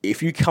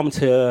if you come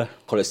to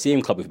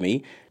Coliseum Club with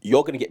me,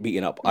 you're going to get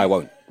beaten up. I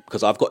won't,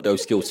 because I've got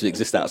those skills to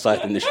exist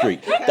outside in the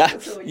street.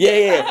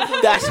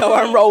 That's how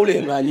I'm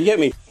rolling, man. You get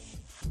me?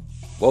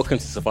 Welcome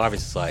to Surviving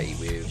Society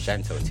with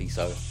Shanto and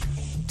Tiso.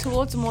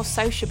 Towards a more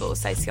sociable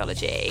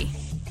sociology.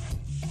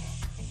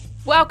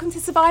 Welcome to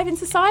Surviving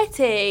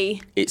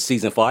Society. It's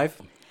season 5.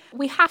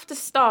 We have to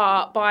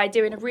start by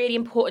doing a really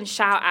important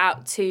shout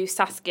out to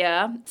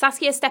Saskia.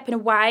 Saskia is stepping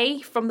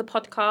away from the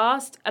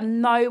podcast,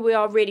 and no, we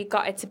are really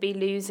gutted to be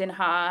losing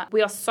her.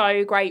 We are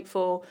so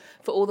grateful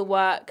for all the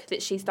work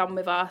that she's done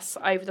with us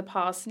over the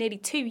past nearly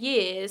 2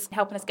 years,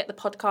 helping us get the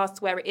podcast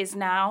to where it is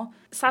now.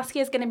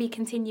 Saskia is going to be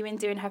continuing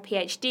doing her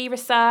PhD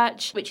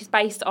research, which is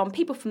based on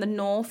people from the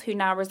North who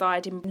now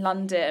reside in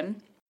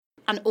London.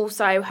 And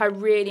also her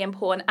really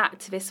important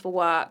activist for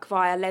work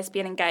via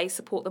Lesbian and Gay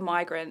Support the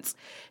Migrants,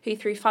 who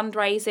through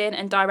fundraising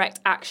and direct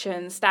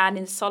action stand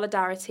in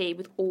solidarity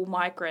with all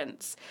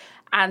migrants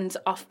and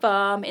are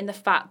firm in the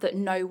fact that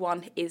no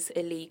one is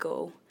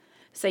illegal.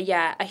 So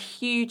yeah, a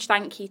huge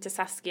thank you to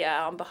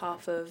Saskia on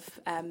behalf of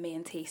me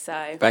and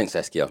Tiso. Thanks,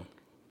 Saskia.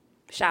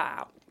 Shout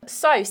out.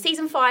 So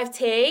season 5,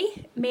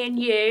 T, me and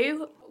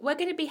you, we're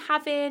going to be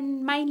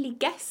having mainly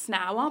guests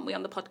now, aren't we,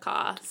 on the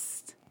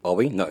podcast? Are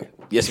we? No.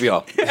 Yes, we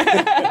are.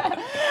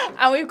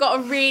 And we've got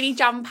a really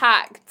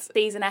jam-packed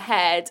season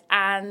ahead.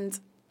 And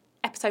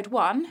episode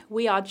 1,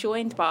 we are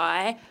joined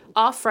by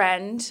our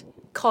friend,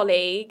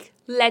 colleague,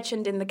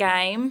 legend in the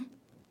game,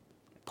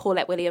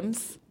 Paulette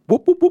Williams.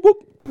 Whoop, whoop, whoop,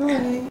 whoop.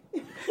 Hi.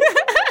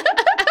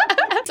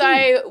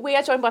 So we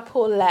are joined by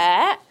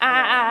Paulette,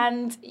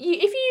 and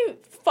if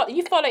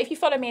you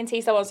follow me and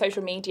Tiso on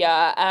social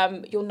media,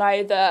 you'll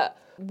know that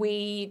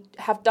we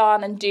have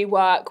done and do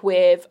work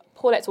with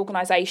Paulette's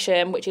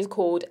organisation, which is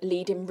called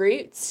Leading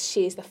Roots.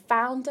 She is the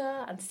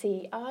founder and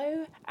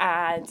CEO,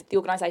 and the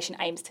organisation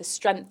aims to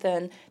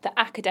strengthen the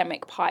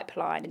academic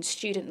pipeline and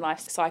student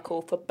life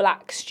cycle for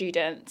Black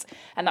students,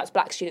 and that's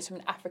Black students from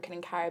an African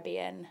and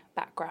Caribbean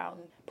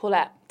background.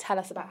 Paulette, tell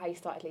us about how you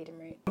started Leading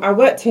Roots. I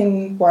worked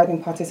in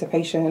widening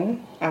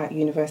participation at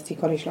University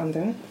College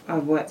London.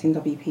 I've worked in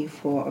WP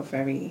for a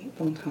very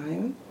long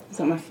time. It's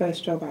like my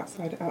first job out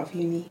of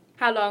uni.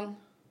 How long?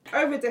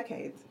 Over a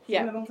decade.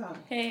 Yeah. It's been a long time.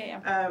 Yeah.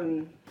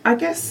 I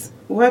guess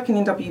working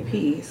in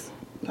WPs,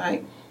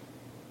 like,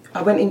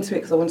 I went into it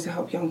because I wanted to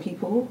help young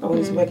people. I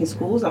wanted to work in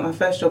schools. Like, my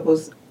first job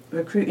was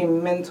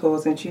recruiting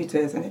mentors and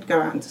tutors, and I'd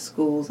go out into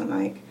schools and,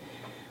 like,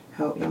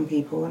 help young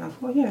people. And I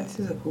thought, yeah, this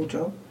is a cool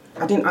job.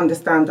 I didn't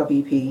understand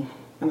WP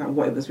and, like,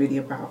 what it was really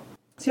about.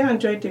 So, yeah, I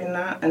enjoyed doing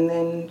that, and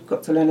then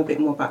got to learn a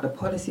bit more about the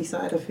policy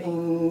side of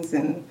things.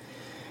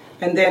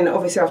 And then,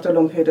 obviously, after a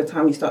long period of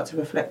time, you start to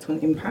reflect on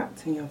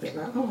impact, and you're a bit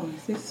like, oh,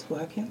 is this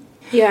working?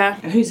 Yeah.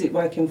 And who's it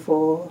working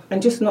for?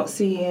 And just not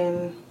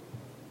seeing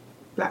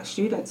Black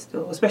students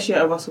still, especially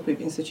at a Russell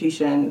Group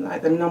institution,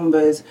 like, the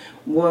numbers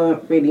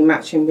weren't really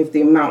matching with the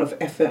amount of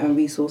effort and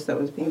resource that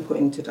was being put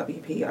into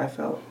WP, I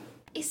felt.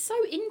 It's so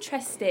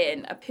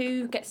interesting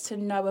who gets to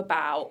know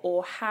about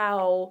or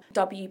how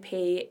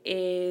WP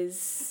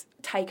is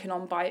taken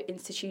on by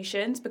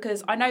institutions,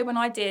 because I know when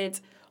I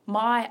did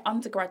my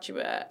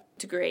undergraduate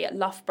degree at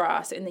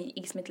Loughborough, so in the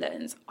East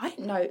Midlands,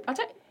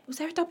 was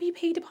there a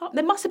WP department?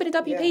 There must have been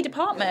a WP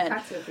department.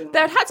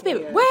 There had to be.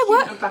 Yeah. Where were?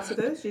 Student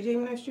ambassadors? Did you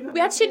even know student We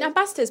had student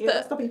ambassadors, yeah,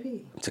 but... that's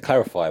WP. To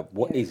clarify,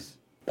 what is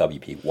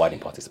WP, widening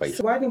participation?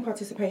 So widening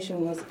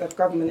participation was a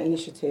government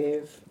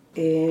initiative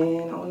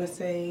in, I want to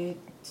say,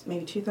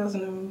 maybe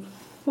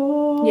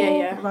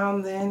 2004,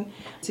 around then,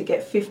 to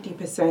get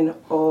 50%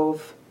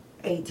 of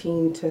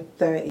 18 to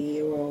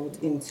 30-year-olds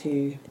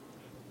into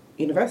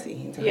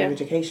university, into higher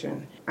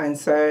education. And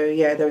so,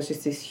 yeah, there was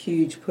just this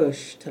huge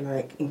push to,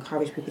 like,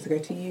 encourage people to go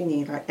to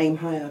uni, like Aim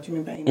Higher. Do you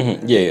remember Aim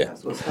Higher? Yeah. That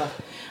sort of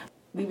stuff.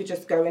 We were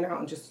just going out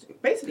and just,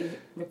 basically,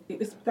 it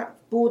was that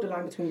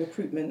borderline between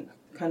recruitment,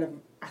 kind of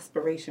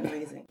aspiration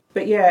raising.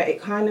 But yeah,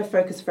 it kind of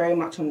focused very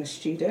much on the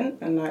student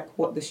and, like,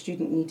 what the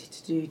student needed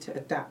to do to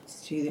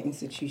adapt to the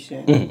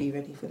institution and be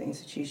ready for the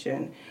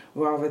institution,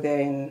 rather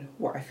than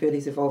what I feel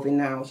is evolving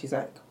now, which is,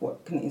 like,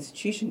 what can the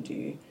institution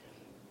do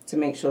to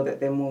make sure that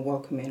they're more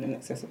welcoming and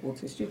accessible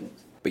to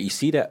students. But you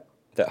see that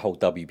whole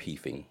WP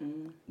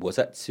thing, was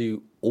that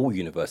to all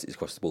universities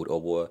across the board,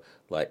 or were,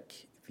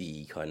 like,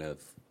 the kind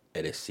of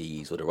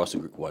LSCs or the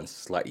Russell Group ones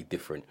slightly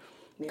different?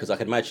 Because I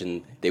can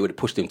imagine they would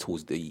push them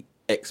towards the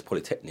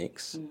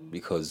ex-polytechnics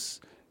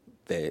because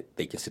they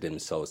consider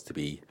themselves to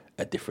be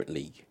a different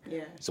league.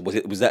 Yeah. So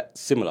was that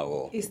similar,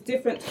 or? It's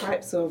different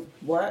types of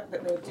work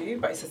that they'll do,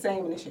 but it's the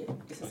same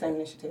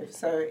initiative.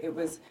 So it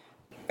was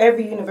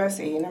every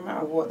university, no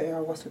matter what they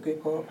are, Russell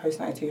Group or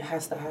Post-92,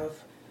 has to have,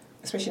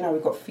 especially now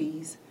we've got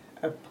fees,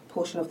 a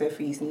portion of their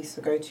fees needs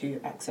to go to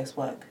access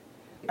work.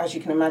 As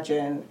you can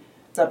imagine,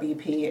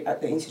 WP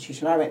at the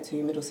institution I went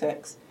to,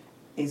 Middlesex,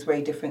 is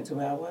very different to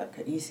where I work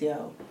at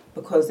UCL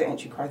because the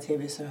entry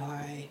criteria is so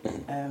high.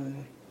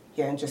 And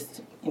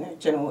just,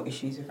 general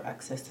issues with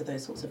access to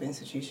those sorts of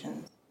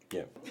institutions.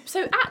 Yeah.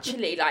 So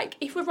actually, like,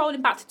 if we're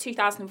rolling back to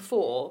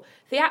 2004,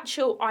 the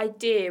actual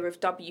idea of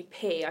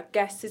WP, I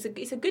guess, it's a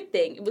good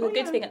thing. It was a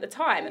good thing at the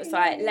time. It was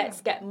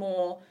let's get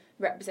more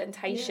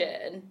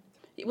representation.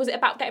 Was it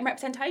about getting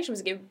representation?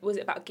 Was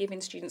it about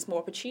giving students more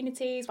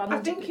opportunities? I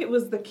think it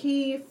was the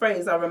key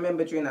phrase I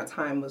remember during that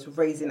time was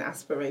raising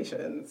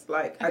aspirations.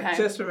 Like, I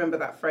just remember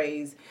that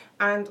phrase.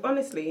 And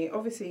honestly,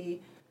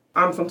 obviously,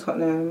 I'm from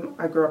Tottenham.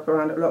 I grew up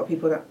around a lot of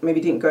people that maybe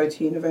didn't go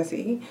to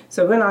university.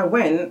 So when I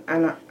went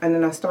and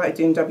then I started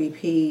doing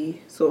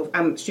WP sort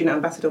of student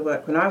ambassador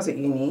work when I was at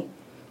uni,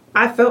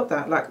 I felt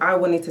that, like, I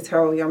wanted to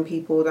tell young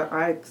people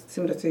that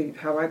similar to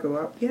how I grew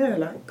up,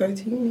 like, go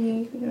to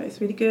uni,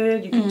 it's really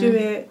good, you can do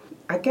it.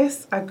 I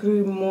guess I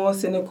grew more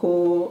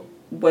cynical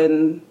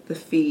when the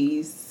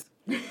fees,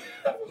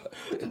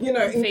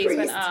 increased. Fees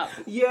went up.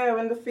 Yeah,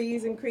 when the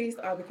fees increased,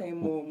 I became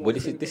more. Well,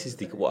 this is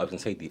what I was going to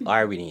say. The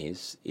irony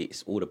is,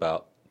 it's all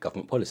about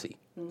government policy.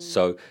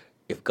 So,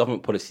 if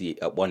government policy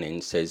at one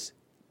end says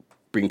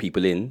bring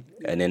people in,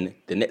 and then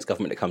the next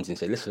government that comes in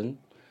say, listen,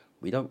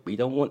 we don't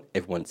want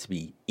everyone to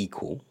be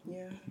equal.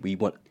 Yeah. We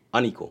want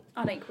unequal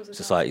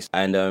societies,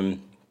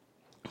 and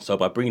so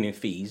by bringing in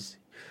fees.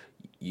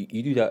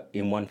 You do that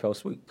in one fell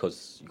swoop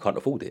because you can't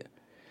afford it.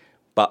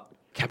 But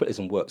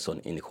capitalism works on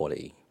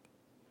inequality.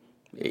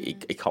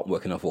 It can't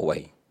work another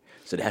way.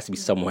 So there has to be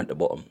someone at the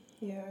bottom.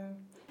 Yeah.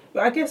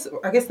 But I guess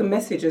the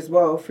message as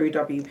well through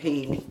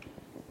WP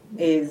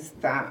is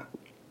that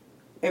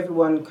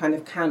everyone kind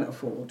of can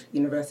afford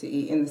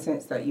university in the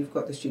sense that you've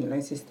got the student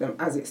loan system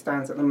as it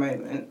stands at the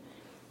moment.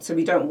 So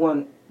we don't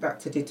want that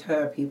to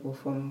deter people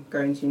from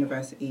going to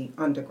university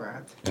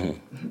undergrad.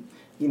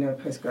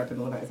 Postgrad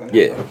and all that is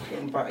another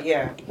option. But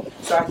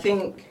so I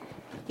think,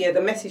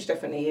 the message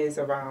definitely is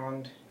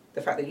around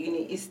the fact that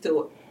uni is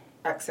still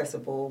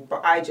accessible,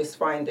 but I just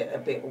find it a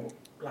bit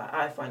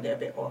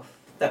off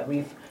that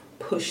we've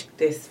pushed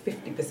this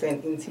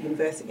 50% into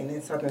university and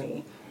then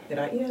suddenly they're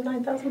like,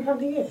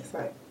 £9,000 a year. It's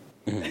like...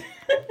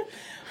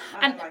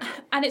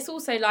 And it's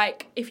also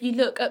like, if you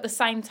look at the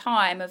same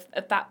time of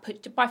that,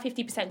 by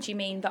 50% you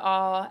mean that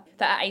are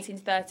 18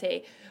 to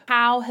 30,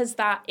 how has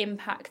that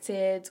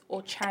impacted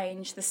or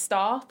changed the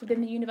staff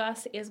within the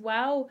university as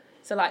well?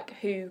 So like,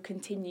 who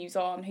continues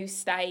on, who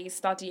stays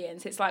studying?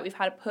 So it's like we've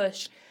had a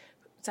push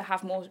to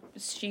have more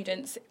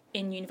students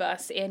in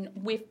university, and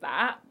with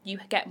that you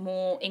get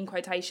more, in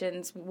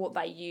quotations, what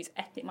they use,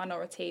 ethnic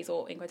minorities,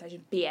 or in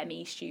quotation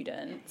BME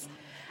students.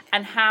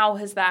 And how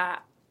has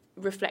that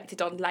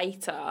reflected on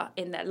later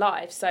in their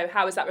life? So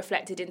how is that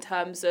reflected in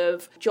terms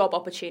of job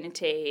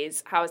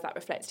opportunities? How is that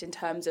reflected in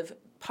terms of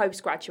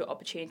postgraduate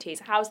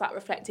opportunities? How is that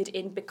reflected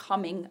in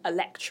becoming a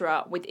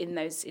lecturer within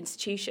those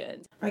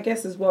institutions? I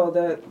guess as well,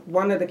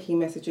 one of the key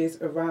messages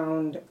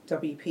around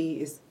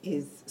WP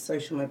is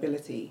social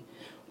mobility,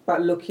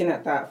 but looking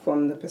at that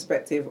from the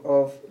perspective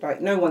of,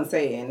 like, no one's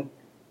saying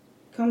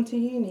come to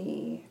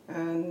uni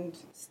and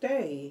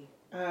stay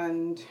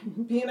and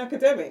be an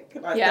academic.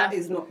 That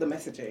is not the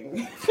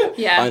messaging.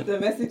 The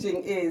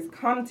messaging is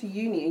come to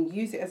uni and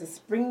use it as a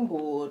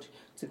springboard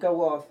to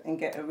go off and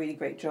get a really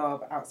great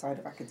job outside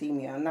of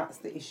academia. And that's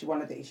the issue,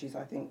 one of the issues,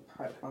 I think,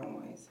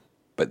 pipeline-wise.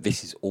 But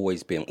this has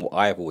always been what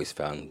I've always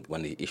found one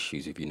of the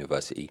issues with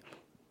university,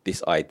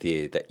 this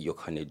idea that you're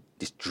kind of,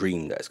 this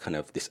dream that's kind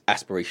of this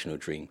aspirational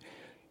dream.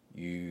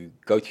 You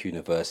go to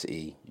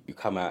university, you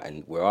come out,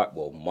 and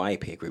my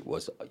peer group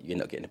was, you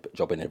end up getting a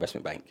job in an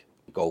investment bank,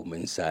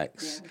 Goldman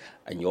Sachs,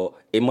 and you're,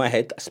 in my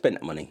head, I spent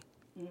that money.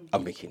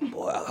 I'm thinking,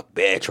 boy, I've got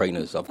bare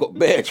trainers,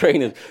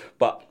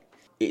 but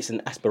it's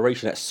an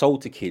aspiration that's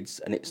sold to kids,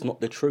 and it's not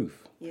the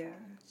truth.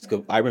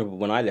 I remember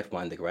when I left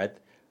my undergrad,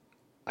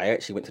 I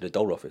actually went to the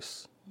Dole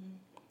office,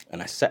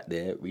 and I sat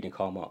there reading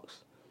Karl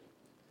Marx,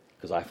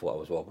 because I thought I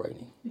was well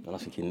brainy. And I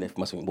was thinking, Neff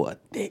must have been, what a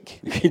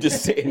dick.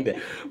 Just sitting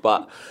there.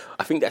 But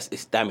I think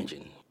it's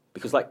damaging,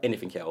 because like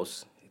anything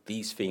else,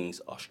 these things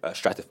are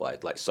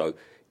stratified. Like, so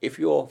if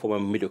you're from a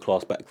middle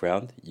class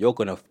background, you're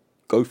going to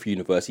go for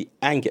university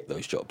and get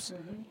those jobs.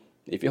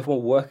 If you're from a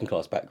working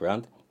class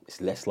background,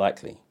 it's less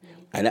likely.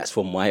 And that's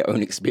from my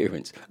own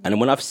experience. And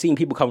when I've seen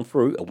people come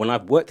through, and when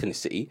I've worked in the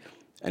city,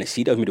 and I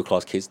see those middle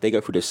class kids, they go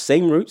through the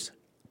same routes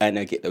and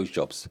they get those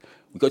jobs.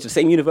 We go to the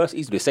same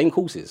universities, do the same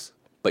courses.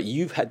 But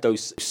you've had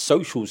those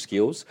social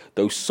skills,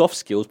 those soft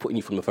skills put in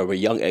you from a very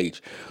young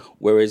age.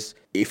 Whereas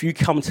if you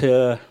come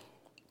to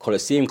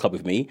Coliseum Club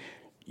with me,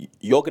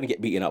 you're going to get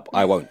beaten up.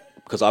 I won't,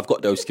 because I've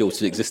got those skills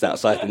to exist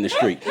outside in the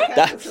street.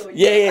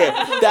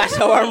 That's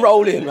how I'm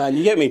rolling, man.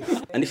 You get me?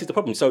 And this is the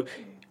problem. So,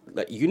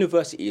 like,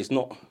 university is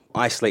not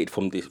isolated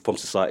from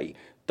society.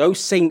 Those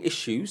same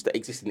issues that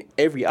exist in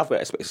every other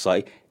aspect of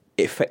society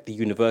affect the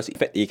university,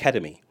 affect the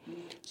academy.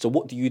 So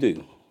what do you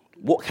do?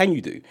 What can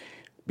you do?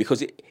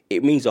 Because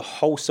it means a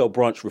wholesale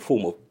branch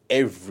reform of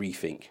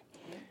everything.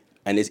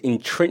 And there's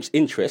entrenched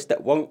interests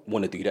that won't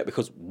want to do that,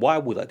 because why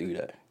would I do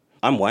that?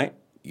 I'm white,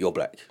 you're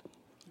black.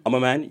 I'm a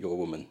man, you're a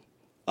woman.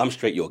 I'm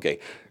straight, you're gay.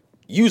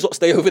 You lot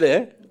stay over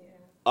there.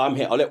 I'm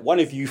here. I'll let one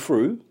of you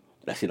through.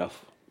 That's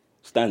enough.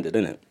 standard,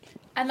 isn't it?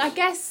 And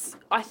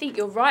I think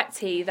you're right,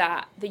 T,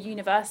 that the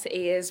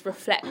university is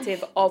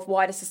reflective of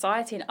wider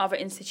society and other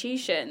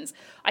institutions.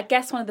 I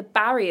guess one of the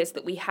barriers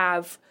that we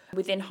have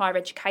within higher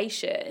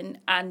education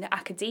and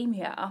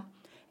academia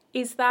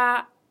is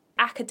that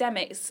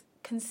academics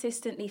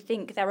consistently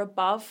think they're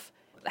above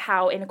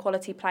how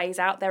inequality plays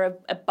out. They're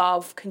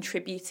above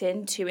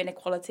contributing to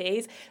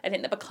inequalities. I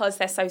think that because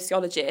they're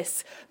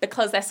sociologists,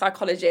 because they're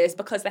psychologists,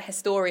 because they're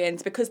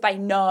historians, because they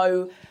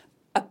know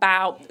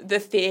about the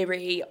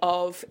theory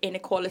of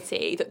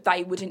inequality, that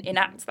they wouldn't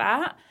enact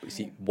that. You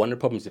see, one of the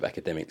problems with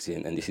academics,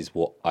 and this is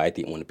what I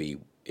didn't want to be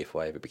if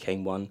I ever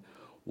became one,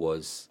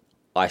 was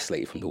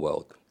isolated from the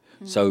world.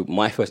 So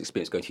my first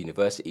experience going to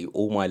university,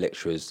 all my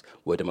lecturers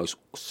were the most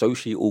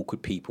socially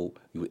awkward people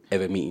you would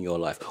ever meet in your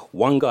life.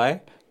 One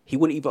guy, he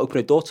wouldn't even open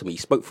a door to me. He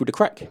spoke through the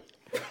crack,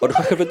 or the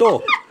crack of the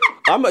door.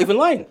 I'm not even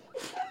lying.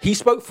 He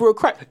spoke through a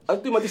crack.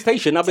 I'd do my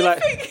dissertation, I'd be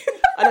like...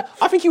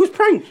 I think he was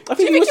praying. I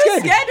think he was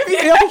scared. Of you?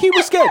 Yeah, I think he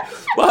was scared.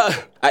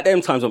 But at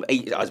them times,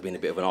 I was being a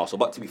bit of an arsehole.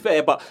 But to be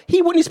fair,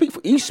 he wouldn't speak.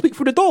 He used to speak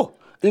through the door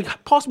and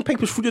pass me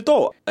papers through the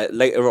door.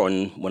 Later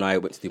on, when I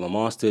went to do my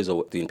masters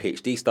or doing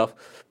PhD stuff,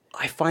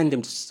 I find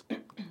them just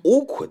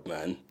awkward,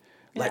 man.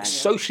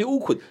 Socially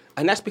awkward,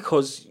 and that's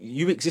because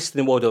you exist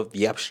in the world of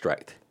the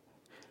abstract.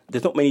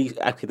 There's not many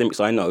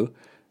academics I know.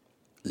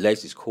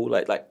 Les is cool.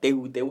 Like they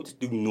will just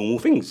do normal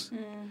things.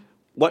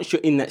 Once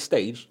you're in that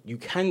stage, you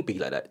can be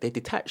like that. They're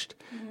detached.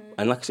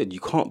 And like I said, you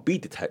can't be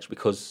detached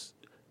because,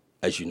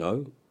 as you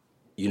know,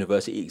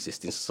 university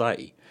exists in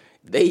society.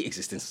 They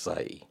exist in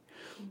society.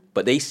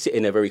 But they sit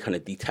in a very kind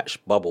of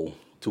detached bubble,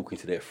 talking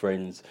to their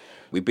friends.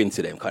 We've been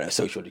to them kind of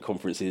social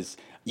conferences.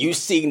 You've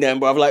seen them,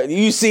 bro.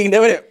 You've seen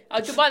them, innit?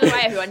 Oh, by the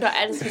way, everyone,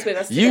 Ellis was with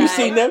us today. You've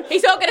seen them?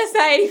 He's not going to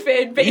say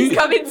anything, but he's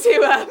coming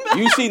to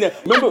You've seen them.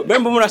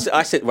 Remember when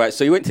I said, right,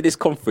 so you went to this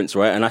conference,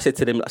 right? And I said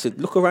to them,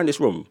 look around this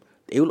room.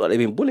 They look like they've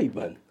been bullied,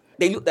 man.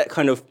 They look that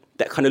kind of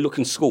look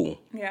in school.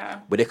 Yeah.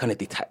 Where they're kind of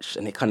detached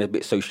and they're kind of a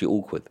bit socially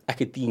awkward.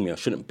 Academia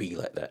shouldn't be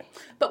like that.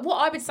 But what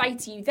I would say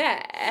to you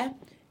there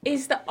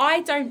is that I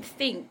don't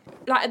think,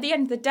 like, at the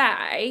end of the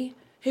day,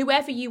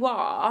 whoever you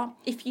are,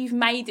 if you've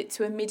made it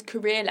to a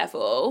mid-career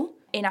level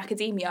in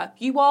academia,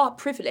 you are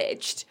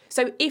privileged.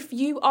 So if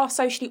you are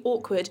socially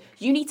awkward,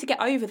 you need to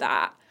get over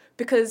that,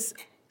 because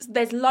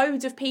there's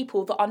loads of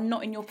people that are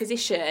not in your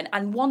position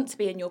and want to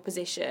be in your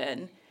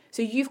position.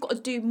 So you've got to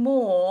do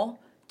more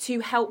to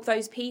help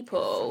those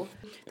people.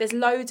 There's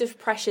loads of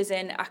pressures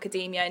in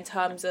academia in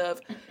terms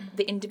of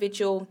the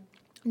individual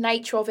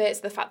nature of it,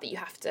 so the fact that you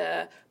have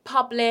to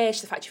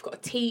publish, the fact you've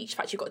got to teach, the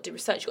fact you've got to do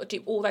research, you've got to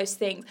do all those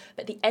things.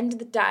 But at the end of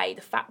the day,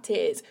 the fact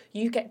is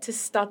you get to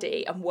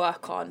study and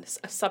work on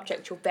a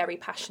subject you're very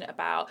passionate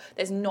about.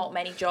 There's not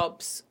many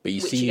jobs but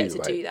which you get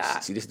to do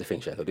that. See, this is the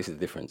thing, Chantal, this is the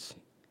difference.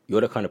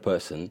 You're the kind of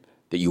person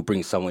that you'll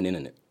bring someone in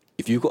it.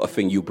 If you've got a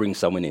thing, you bring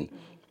someone in.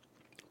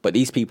 But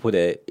these people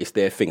there, it's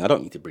their thing. I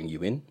don't need to bring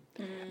you in.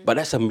 But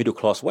that's a middle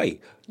class way.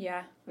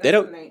 Yeah. They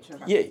don't.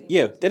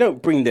 They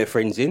don't bring their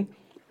friends in.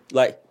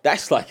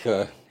 That's like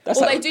a.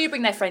 They do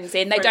bring their friends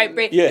in. They don't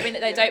bring.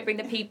 They don't bring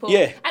the people.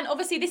 Yeah. And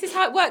obviously, this is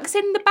how it works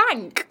in the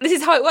bank. This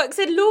is how it works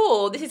in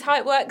law. This is how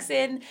it works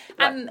in.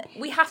 And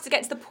we have to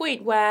get to the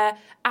point where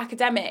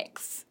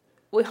academics,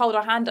 we hold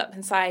our hand up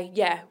and say,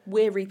 yeah,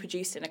 we're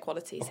reproducing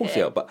inequalities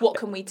here. But what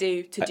can we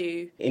do to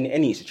do? In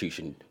any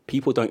institution,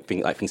 people don't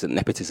think like things like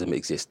nepotism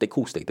exist. Of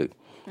course they do.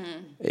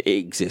 It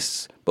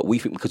exists. But we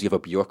think because you have a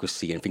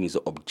bureaucracy and things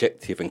are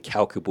objective and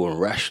calculable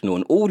and rational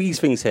and all these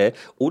things here,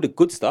 all the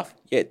good stuff,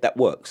 yeah, that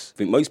works. I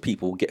think most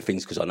people get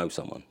things because I know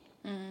someone.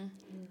 And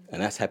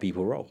that's how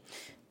people roll.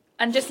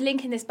 And just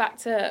linking this back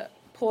to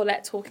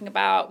Paulette talking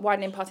about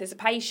widening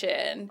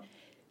participation,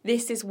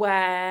 this is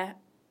where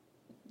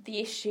the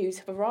issues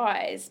have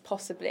arisen,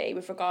 possibly,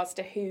 with regards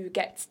to who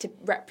gets to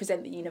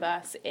represent the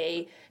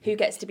university, who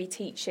gets to be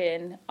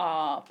teaching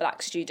our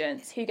black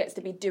students, who gets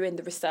to be doing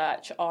the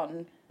research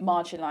on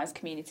marginalised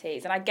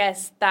communities. And I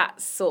guess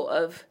that sort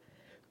of,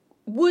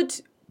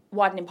 would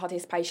widening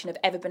participation have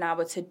ever been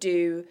able to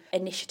do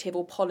initiative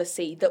or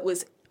policy that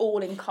was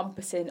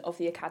all-encompassing of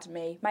the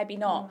academy? Maybe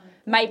not.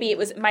 Maybe it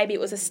was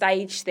a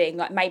stage thing.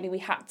 Like maybe we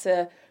had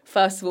to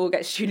first of all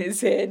get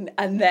students in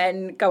and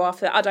then go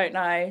after that. I don't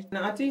know.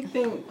 No, I do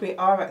think we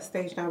are at a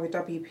stage now with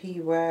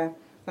WP where,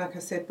 like I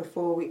said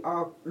before, we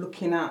are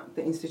looking at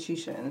the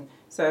institution.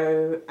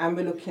 So, and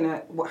we're looking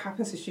at what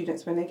happens to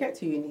students when they get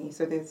to uni.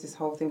 So there's this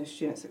whole thing of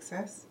student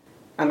success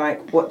and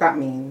like what that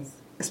means,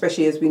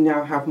 especially as we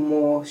now have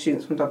more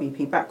students from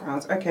WP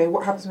backgrounds. Okay,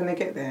 what happens when they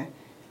get there?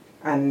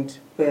 And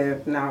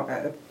we're now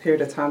at a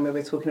period of time where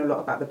we're talking a lot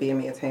about the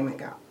BME attainment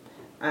gap.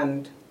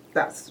 And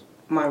that's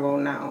my role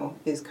now,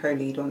 is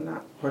co-lead on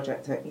that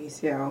project at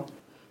UCL,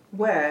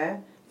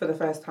 where, for the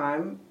first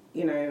time,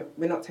 you know,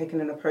 we're not taking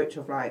an approach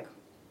of like,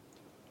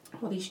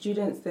 well, these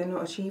students, they're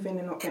not achieving,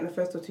 they're not getting a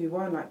first or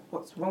 2-1, like,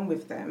 what's wrong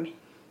with them?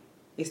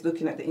 It's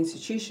looking at the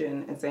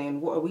institution and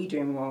saying, what are we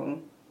doing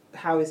wrong?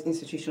 How is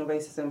institutional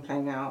racism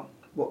playing out?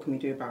 What can we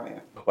do about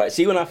it? Right,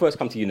 see, when I first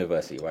come to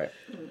university, right?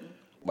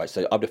 Right,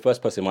 so I'm the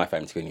first person in my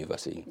family to go to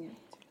university.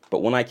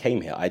 But when I came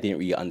here, I didn't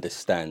really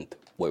understand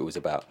what it was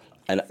about.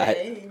 And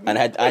I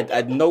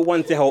had no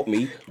one to help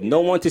me, no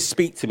one to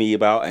speak to me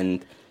about,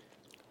 and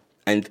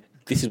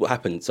this is what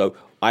happened. So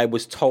I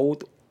was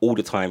told all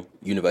the time,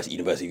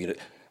 university.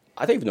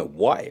 I don't even know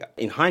why.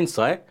 In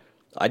hindsight,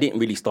 I didn't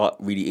really start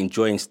really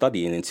enjoying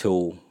studying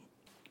until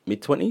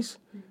mid-20s.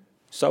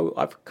 So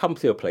I've come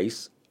to a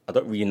place, I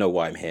don't really know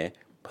why I'm here,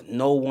 but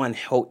no one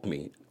helped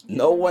me.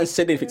 No one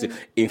said anything to me.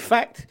 In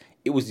fact,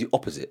 it was the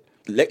opposite.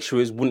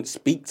 Lecturers wouldn't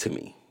speak to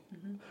me.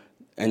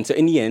 And so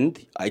in the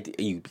end,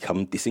 you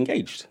become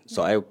disengaged.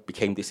 So I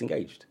became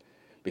disengaged.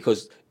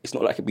 Because it's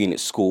not like being at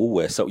school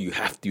where you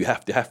have to.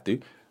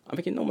 I'm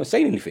thinking, no one's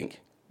saying anything.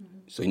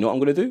 So you know what I'm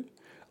going to do?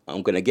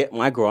 I'm going to get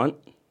my grant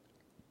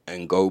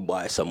and go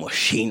buy some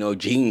Moschino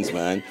jeans,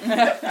 man.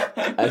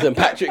 And some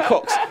Patrick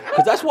Cox.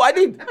 Because that's what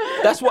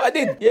I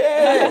did.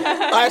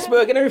 Yeah.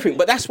 Iceberg and everything.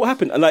 But that's what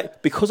happened. And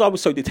because I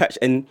was so detached,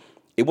 and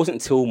it wasn't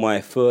until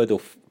my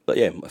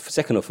my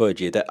second or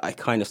third year that I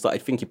kind of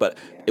started thinking, but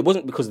it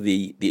wasn't because of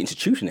the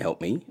institution that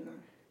helped me.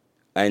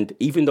 And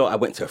even though I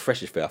went to a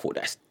freshers fair, I thought,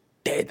 that's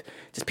dead.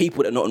 Just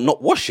people that are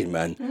not washing,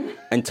 man.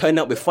 And turning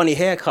up with funny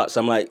haircuts.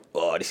 I'm like,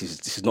 oh, this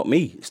is not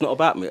me. It's not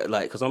about me.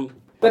 Because I'm...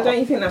 But don't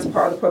you think that's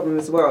part of the problem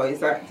as well?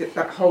 Is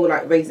that whole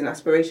raising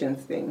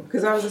aspirations thing?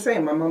 Because I was the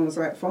same. My mum was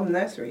from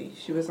nursery.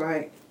 She was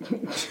like,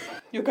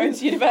 "You're going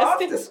to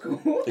university after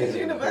school." It's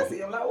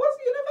university. I'm like, "What's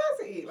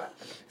university?"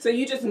 So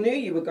you just knew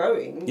you were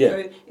going. Yeah.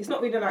 So it's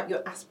not really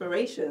your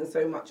aspirations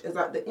so much as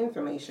the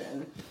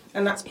information,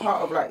 and that's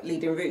part of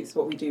Leading Roots.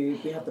 What we do,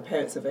 we have the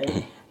parents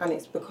event, and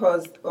it's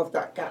because of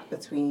that gap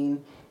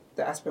between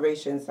the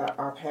aspirations that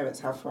our parents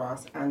have for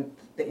us and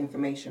the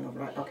information of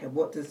okay,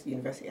 what does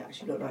university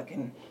actually look like,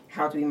 and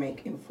how do we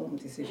make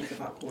informed decisions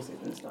about courses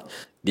and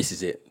stuff? This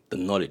is it, the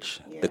knowledge,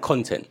 the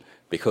content,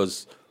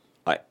 because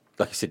like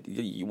I said,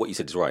 what you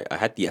said is right. I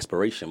had the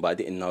aspiration, but I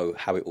didn't know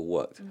how it all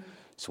worked.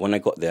 So when I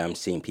got there, I'm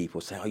seeing people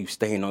say, "Are you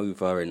staying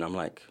over?" And I'm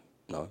like,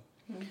 "No."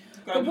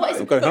 But what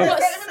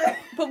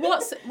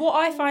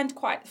I find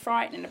quite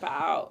frightening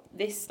about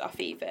this stuff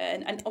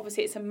even, and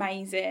obviously it's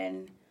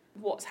amazing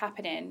what's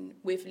happening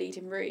with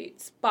Leading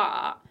Roots,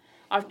 but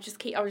I just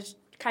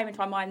came into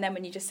my mind then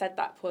when you just said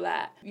that,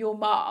 Paulette. Your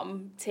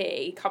mum,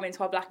 T, coming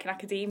to our Black in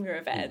Academia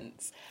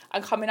events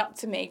and coming up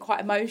to me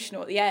quite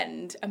emotional at the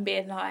end and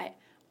being like,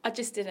 I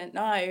just didn't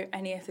know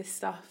any of this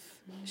stuff,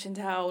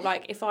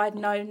 Chantel. If I'd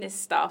known this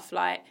stuff,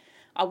 I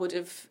would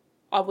have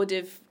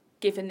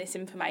given this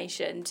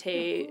information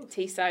to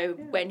Tiso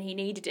when he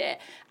needed it.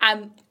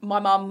 And my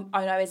mum,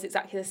 I know, is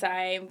exactly the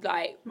same,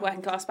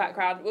 working class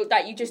background. But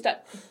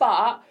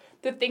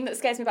the thing that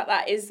scares me about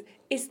that is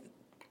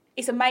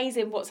it's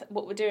amazing what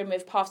we're doing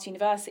with Path to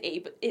University,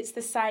 but it's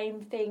the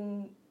same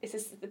thing. It's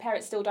just the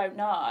parents still don't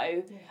know.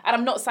 Yeah. And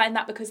I'm not saying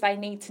that because they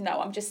need to know.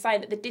 I'm just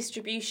saying that the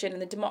distribution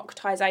and the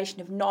democratisation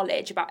of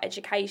knowledge about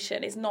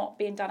education is not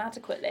being done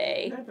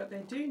adequately. No, but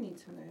they do need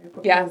to know.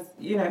 Because,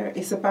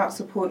 it's about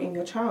supporting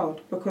your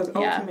child. Because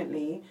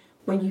ultimately,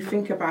 when you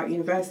think about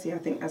university, I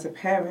think as a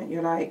parent,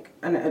 you're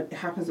and it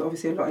happens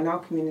obviously a lot in our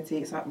community,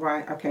 it's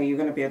right, okay, you're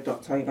going to be a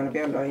doctor, you're going to be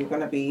a lawyer, you're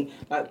going to be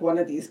one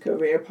of these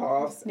career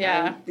paths.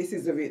 Yeah. And this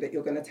is the route that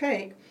you're going to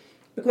take.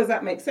 Because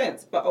that makes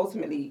sense. But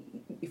ultimately,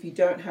 if you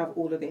don't have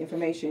all of the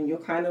information, you're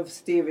kind of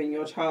steering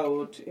your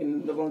child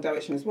in the wrong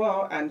direction as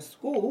well. And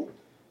school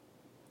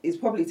is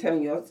probably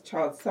telling your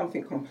child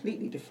something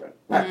completely different.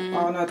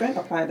 Oh no, don't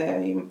apply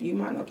there. You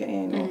might not get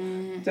in. Or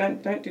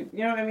don't do.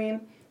 You know what I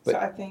mean? But so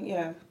I think,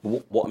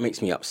 What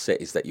makes me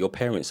upset is that your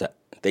parents,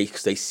 they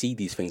see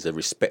these things as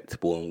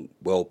respectable and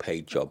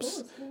well-paid jobs,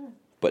 of course,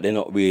 but they're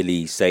not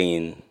really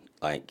saying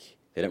they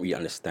don't really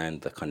understand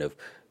the kind of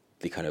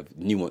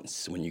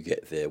nuance when you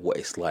get there, what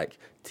it's like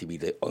to be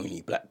the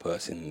only black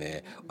person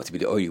there, or to be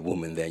the only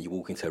woman there. You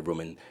walk into a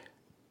room and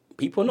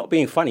people are not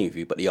being funny with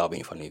you, but they are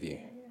being funny with you.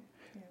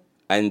 Yeah.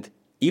 And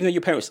even though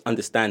your parents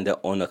understand that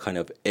on a kind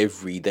of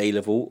everyday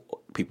level,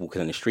 people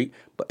walking on the street,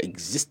 but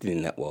existing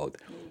in that world,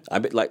 I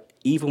bet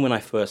even when I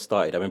first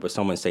started, I remember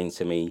someone saying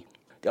to me,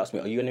 they asked me,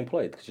 "Are you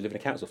unemployed because you live in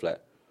a council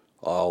flat?"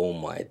 Oh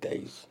my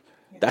days.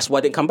 Yeah. That's why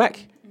I didn't come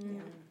back. Yeah.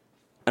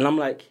 And I'm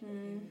like,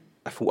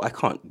 I thought, I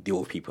can't deal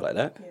with people like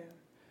that.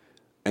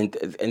 Yeah.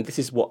 And this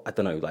is what, I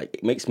don't know,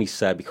 it makes me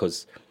sad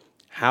because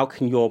how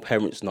can your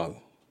parents know?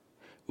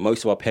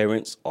 Most of our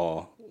parents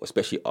are,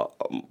 especially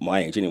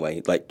my age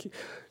anyway,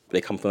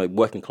 they come from a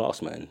working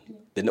class, man. Yeah.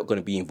 They're not going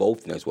to be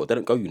involved in those world. They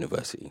don't go to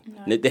university.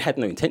 No. They had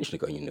no intention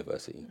of going to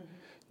university. Mm-hmm.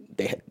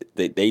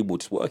 They were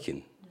just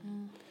working.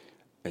 Mm-hmm.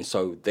 And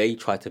so they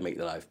try to make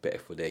their life better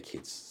for their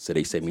kids. So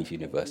they send me to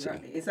university.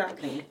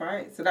 Exactly,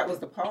 right? So that was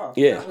the path.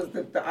 Yeah. That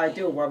was the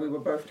ideal why we were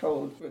both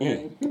told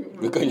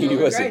we're going to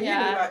university.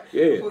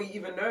 Before you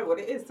even know what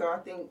it is. So I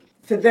think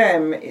for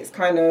them, it's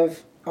kind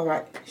of, all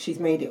right, she's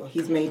made it or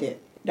he's made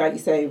it. Like you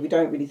say, we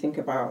don't really think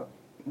about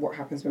what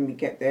happens when we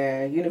get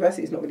there.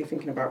 University is not really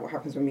thinking about what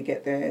happens when we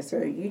get there.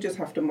 So you just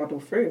have to model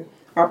through.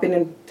 I've been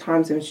in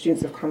times when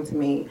students have come to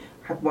me,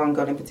 had one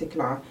girl in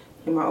particular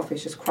in my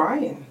office just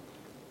crying.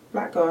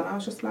 black girl, and I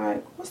was just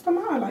like, what's the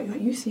matter? Like, you're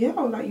at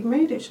UCL, like, you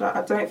made it. She's like,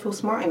 I don't feel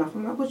smart enough.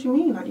 I'm like, what do you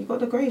mean? Like, you got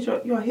the grades,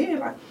 you're here.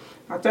 Like,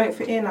 I don't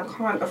fit in, I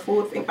can't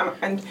afford things.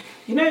 And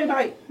you know,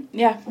 like,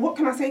 what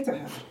can I say to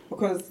her?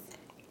 Because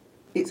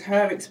it's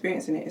her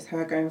experiencing it, it's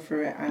her going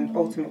through it, and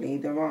ultimately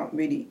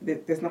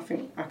there's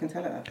nothing I can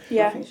tell her.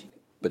 Yeah.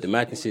 But the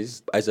madness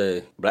is, as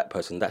a black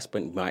person, that's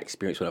been my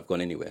experience when I've gone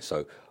anywhere.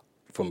 So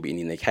from being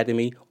in the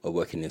academy or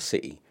working in the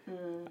city,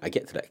 I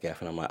get to that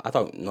gaff and I'm like, I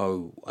don't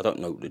know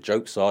what the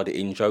jokes are, the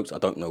in-jokes. I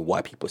don't know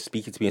why people are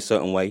speaking to me a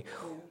certain way.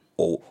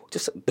 Or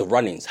just the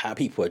run-ins, how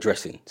people are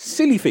dressing.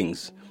 Silly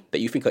things that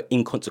you think are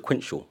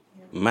inconsequential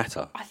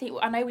matter.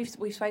 I know we've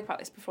spoke about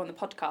this before on the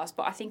podcast,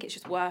 but I think it's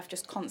just worth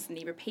just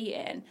constantly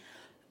repeating.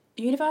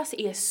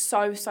 University is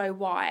so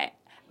white,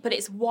 but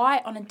it's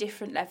white on a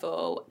different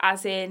level,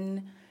 as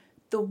in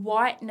the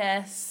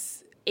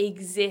whiteness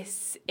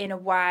exists in a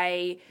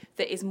way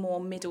that is more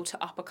middle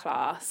to upper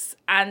class.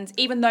 And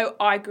even though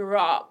I grew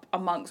up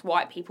amongst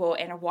white people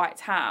in a white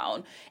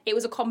town, it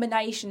was a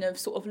combination of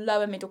sort of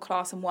lower middle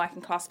class and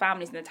working class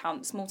families in the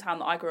small town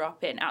that I grew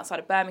up in outside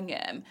of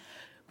Birmingham.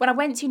 When I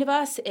went to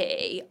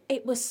university,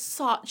 it was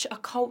such a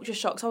culture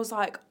shock. So I was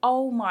like,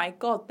 oh my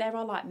God, there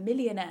are like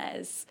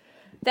millionaires.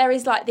 There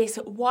is like this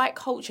white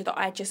culture that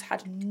I just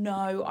had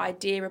no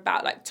idea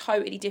about, like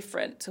totally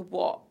different to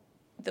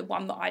the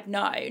one that I'd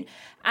known.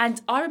 And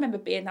I remember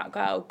being that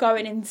girl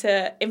going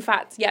into, in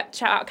fact,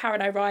 shout out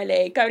Karen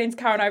O'Reilly, going into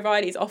Karen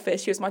O'Reilly's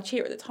office, she was my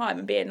tutor at the time,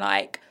 and being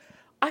like,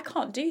 I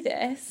can't do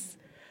this.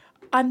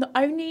 I'm the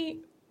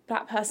only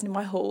black person in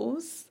my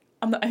halls.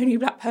 I'm the only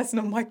black person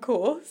on my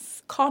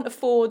course. Can't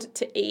afford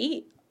to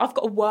eat. I've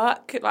got to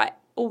work like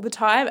all the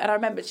time. And I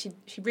remember she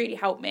really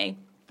helped me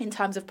in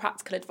terms of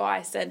practical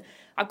advice, and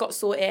I got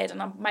sorted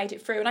and I made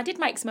it through. And I did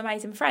make some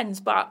amazing friends,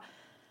 but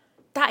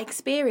that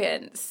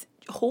experience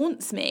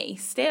haunts me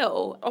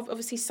still.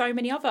 Obviously, so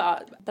many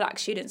other black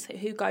students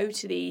who go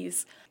to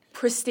these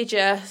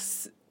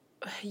prestigious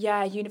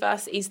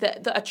universities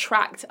that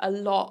attract a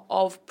lot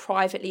of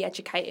privately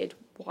educated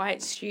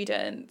white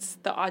students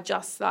that are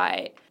just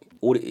like...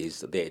 All it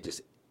is, they're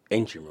just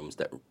engine rooms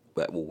that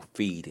will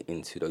feed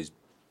into those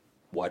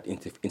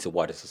into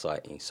wider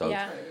society. So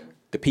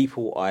the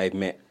people I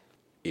met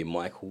in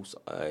Michael's,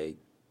 I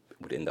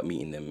would end up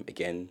meeting them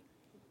again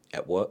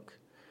at work,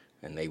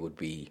 and they would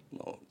be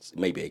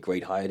maybe a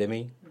grade higher than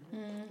me,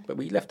 but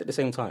we left at the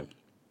same time.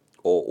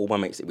 Or all my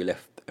mates that we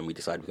left and we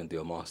decided we're going to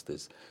do a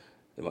master's.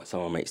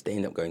 Some of my mates, they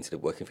ended up going to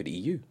working for the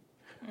EU.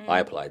 I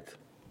applied,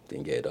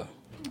 didn't get it though.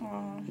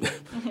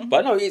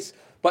 But no,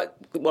 but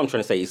what I'm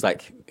trying to say is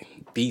like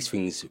these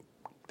things,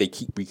 they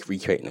keep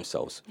recreating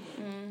themselves.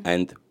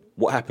 And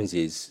what happens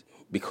is,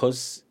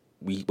 because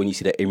when you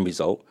see that end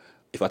result,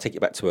 if I take it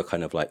back to a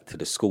kind of like to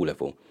the school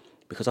level,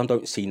 because I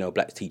don't see no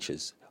black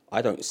teachers,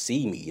 I don't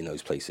see me in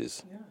those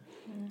places.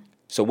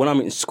 So when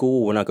I'm in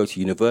school, when I go to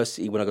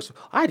university,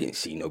 I didn't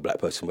see no black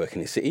person working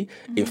in the city.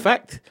 In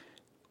fact,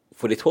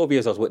 for the 12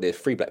 years I was working there,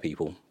 3 black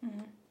people.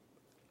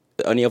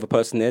 The only other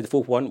person there, the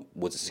 4th one,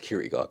 was a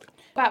security guard.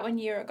 Back when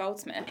you were at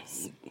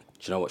Goldsmiths? Do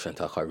you know what,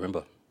 Chantal? I can't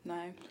remember.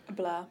 No, a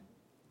blur.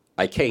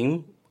 I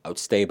would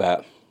stay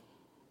about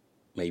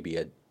maybe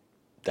a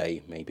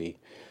day, maybe.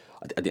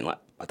 I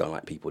don't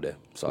like people there,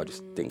 so I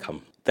just didn't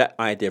come. That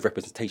idea of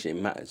representation,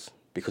 it matters.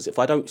 Because if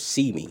I don't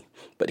see me,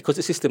 but because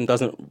the system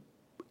doesn't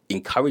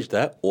encourage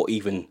that, or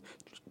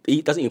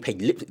it doesn't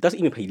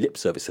even pay lip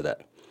service to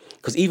that.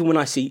 Because even when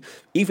I see,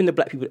 even the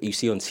black people that you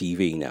see on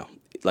TV now,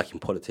 like in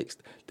politics,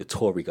 the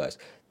Tory guys,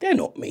 they're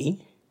not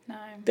me. No.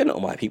 They're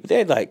not my people.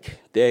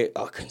 They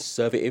are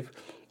conservative,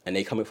 and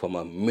they're coming from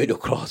a middle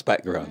class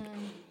background.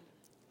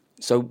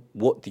 So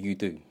what do you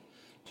do?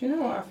 Do you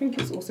know what? I think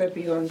it's also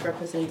beyond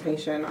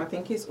representation. I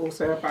think it's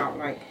also about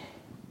like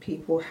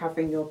people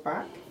having your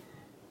back.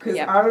 Because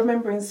I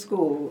remember in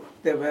school,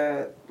 there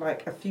were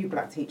like a few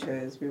black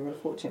teachers we were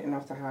fortunate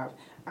enough to have.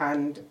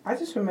 And I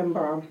just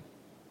remember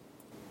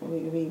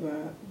we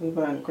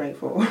weren't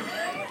grateful.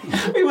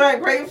 We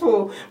weren't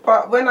grateful.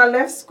 But when I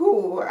left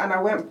school and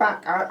I went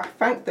back, I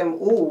thanked them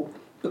all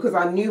because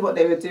I knew what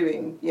they were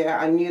doing. Yeah,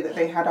 I knew that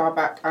they had our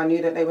back. I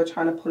knew that they were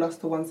trying to pull us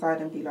to one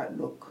side and be like,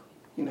 look,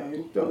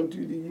 don't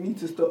do this. You need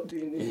to stop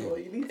doing this, or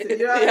you need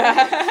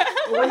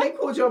to, Or when they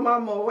called your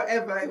mum or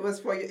whatever, it was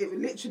for you. It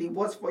literally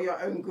was for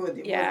your own good.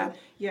 And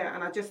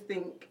I just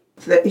think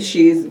the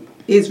issue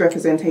is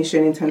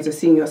representation in terms of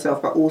seeing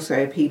yourself, but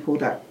also people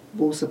that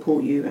will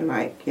support you and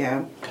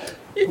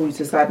pull you to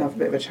the side and have a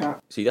bit of a chat.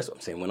 See, that's what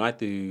I'm saying. When I've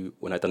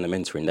done the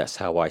mentoring, that's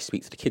how I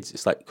speak to the kids.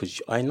 It's like, because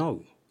I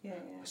know. Yeah.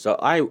 So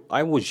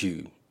I was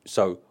you.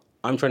 So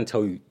I'm trying to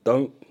tell you,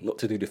 not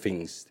to do the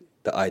things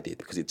that I did,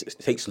 because it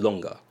takes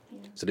longer.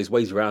 So there's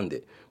ways around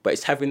it. But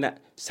it's having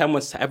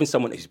someone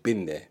who's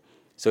been there.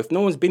 So if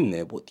no one's been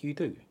there, what do you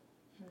do?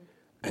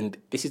 And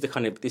this is the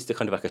kind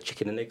of like a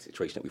chicken and egg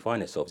situation that we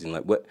find ourselves in.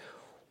 Like, what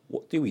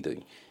do we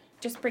do?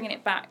 Just bringing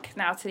it back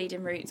now to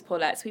Leading Roots,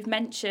 Paulette. So we've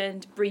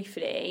mentioned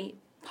briefly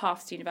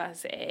Path to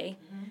University.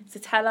 So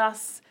tell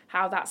us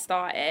how that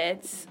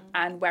started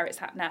and where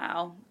it's at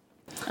now.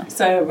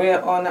 So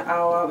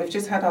we've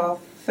just had our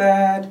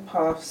third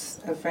Paths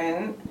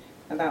event,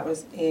 and that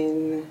was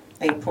in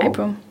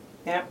April.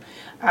 Yeah,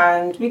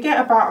 and we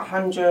get about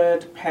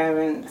 100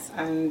 parents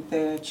and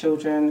their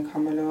children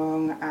come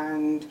along,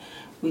 and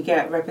we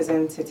get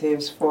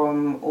representatives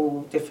from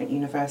all different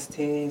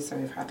universities. So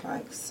we've had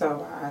like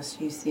SOAS,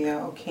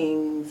 UCL,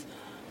 King's,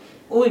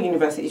 all the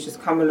universities just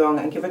come along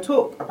and give a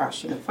talk about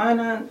student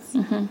finance,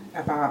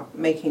 about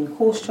making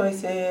course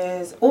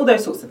choices, all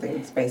those sorts of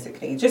things,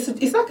 basically. Just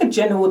it's like a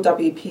general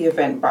WP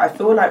event, but I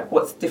feel like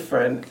what's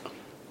different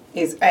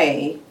is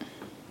A,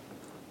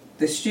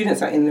 the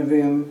students are in the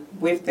room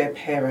with their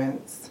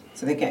parents,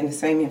 so they're getting the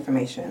same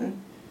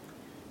information.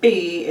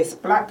 B, it's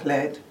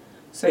Black-led,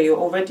 so you're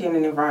already in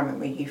an environment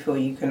where you feel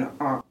you can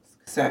ask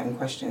certain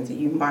questions that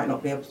you might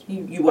not be able to,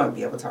 you won't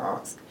be able to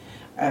ask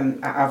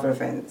at other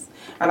events.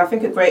 And I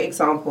think a great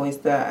example is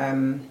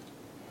the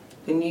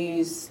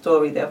news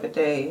story the other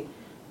day,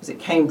 was it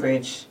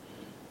Cambridge,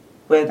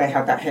 where they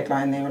had that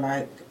headline, they were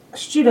like,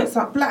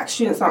 black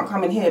students aren't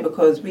coming here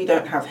because we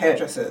don't have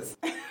hairdressers.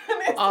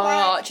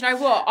 Oh, do you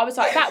know what? I was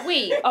like, that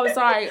week, I was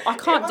like, I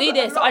can't do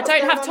this. I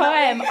don't have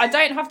time. I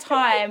don't have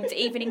time to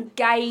even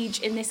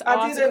engage in this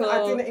article.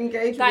 I didn't engage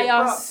with it. They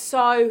are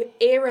so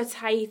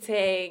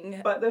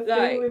irritating. But the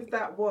thing with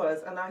that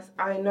was, and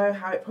I know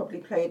how it probably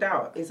played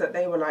out, is that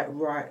they were like,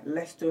 right,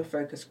 let's do a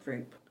focus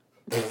group.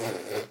 This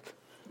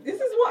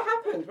is what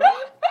happened,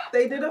 right?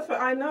 They did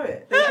I know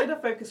it. They did a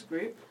focus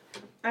group.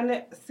 And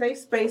a safe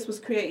space was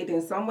created in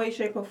some way,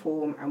 shape or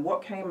form. And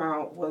what came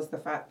out was the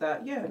fact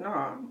that,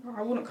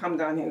 I wouldn't come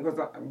down here because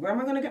where am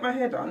I going to get my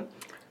hair done?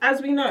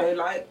 As we know,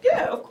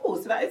 of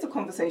course, that is a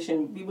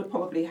conversation we would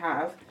probably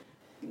have.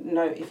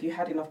 No, if you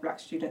had enough black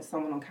students,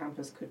 someone on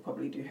campus could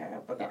probably do hair,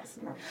 but that's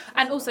enough.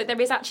 And also,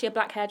 there is actually a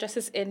black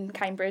hairdresser in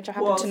Cambridge. I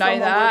happen to know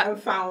that. And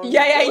found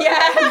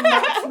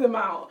Max them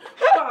out.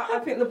 But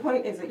I think the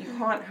point is that you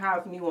can't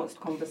have nuanced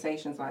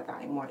conversations like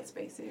that in white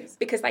spaces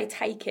because they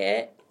take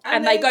it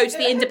and they go to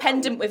the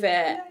Independent with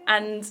it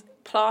and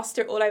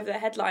plaster it all over their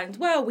headlines.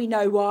 Well, we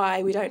know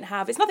why we don't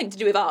have. It's nothing to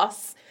do with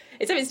us.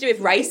 It's something to do with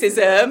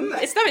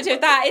racism. It's nothing to do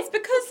with that. It's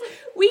because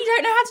we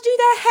don't know how to do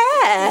their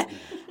hair.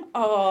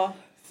 Oh.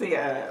 So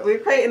yeah, we're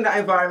creating that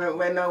environment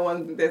where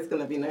there's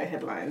going to be no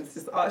headlines.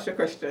 Just ask your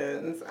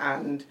questions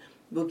and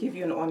we'll give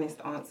you an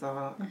honest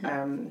answer.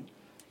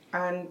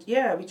 And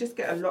yeah, we just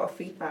get a lot of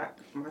feedback.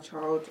 My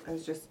child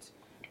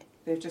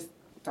they've just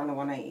done a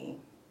 180.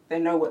 They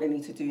know what they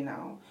need to do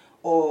now.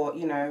 Or,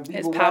 we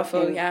it's were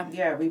powerful, working,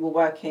 yeah. We were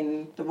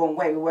working the wrong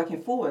way. We're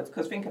working forwards.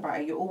 Because think about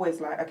it, you're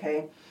always like,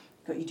 okay,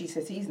 you've got your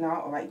GCSEs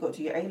now, all right, you've got to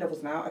do your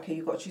A-levels now, okay,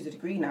 you've got to choose a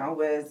degree now,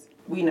 whereas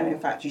we know, in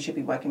fact, you should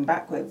be working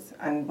backwards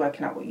and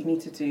working out what you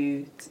need to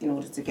do in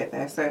order to get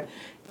there. So,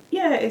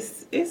 yeah,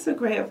 it's a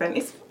great event.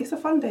 It's a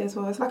fun day as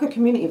well. It's like a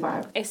community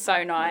vibe. It's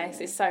so nice.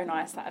 It's so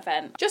nice, that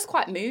event. Just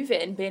quite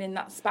moving, being in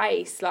that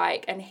space,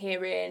 and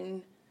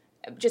hearing...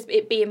 just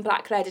it being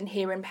Black-led and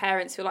hearing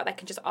parents feel like they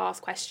can just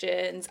ask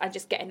questions and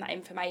just getting that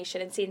information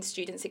and seeing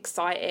students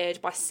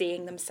excited by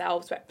seeing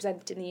themselves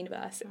represented in the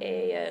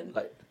university. And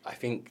I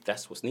think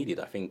that's what's needed.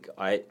 I think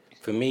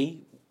for me,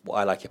 what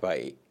I like about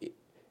it,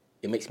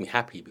 it makes me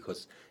happy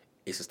because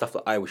it's the stuff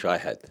that I wish I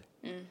had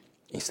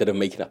instead of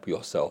making up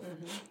yourself.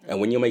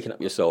 And when you're making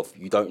up yourself,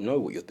 you don't know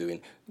what you're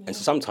doing. And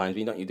so sometimes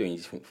when you know what you're doing, you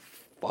just think,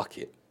 fuck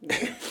it.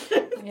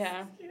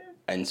 Yeah.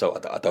 And so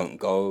I don't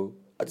go.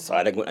 I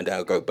decide and then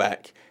I'll go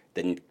back.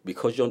 Then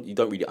because you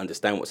don't really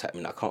understand what's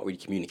happening, I can't really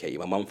communicate.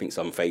 My mum thinks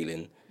I'm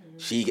failing.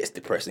 She gets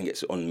depressed and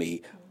gets it on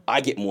me. I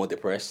get more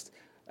depressed.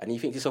 And you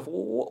think to yourself,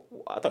 well,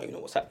 I don't even know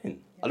what's happening.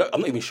 I'm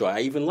not even sure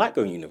I even like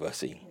going to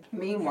university.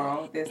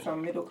 Meanwhile, there's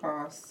some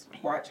middle-class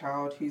white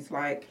child who's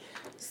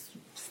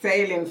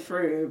sailing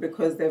through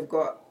because they've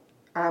got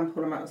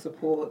ample amount of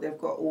support, they've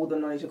got all the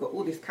knowledge, they've got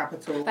all this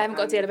capital. They haven't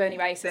got to deal with any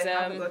racism. They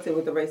haven't got to deal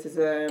with the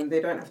racism.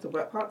 They don't have to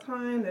work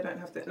part-time. They don't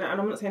have to... And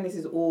I'm not saying this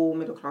is all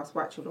middle-class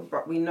white children,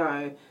 but we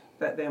know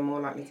that they're more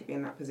likely to be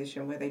in that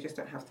position where they just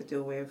don't have to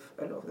deal with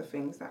a lot of the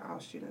things that our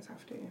students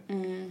have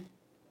to.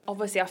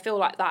 Obviously, I feel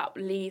like that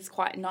leads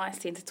quite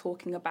nicely into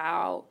talking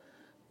about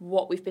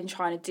what we've been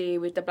trying to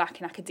do with the Black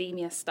in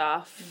Academia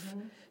stuff.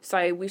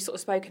 So we've sort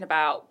of spoken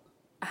about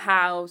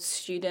how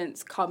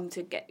students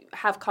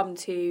have come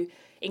to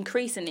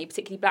increasingly,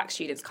 particularly black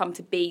students, come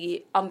to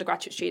be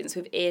undergraduate students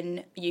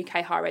within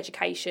UK higher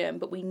education,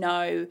 but we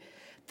know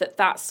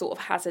that sort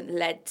of hasn't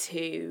led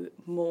to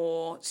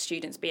more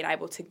students being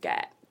able to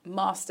get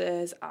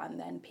masters and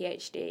then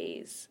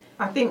PhDs.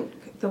 I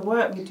think the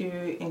work we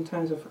do in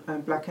terms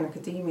of Black in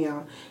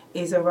Academia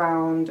is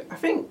around, I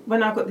think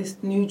when I got this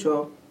new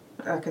job,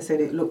 like I said,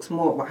 it looks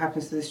more at what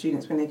happens to the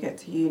students when they get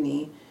to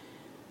uni.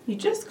 You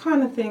just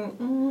kind of think,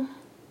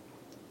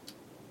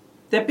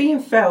 they're being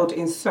failed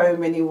in so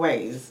many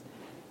ways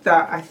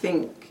that I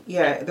think,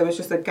 there was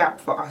just a gap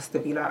for us to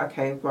be like,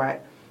 okay,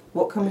 right,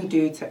 what can we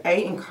do to,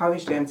 A,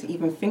 encourage them to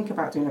even think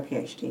about doing a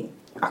PhD?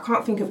 I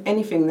can't think of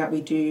anything that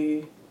we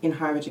do in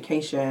higher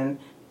education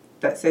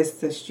that says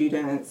to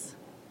students,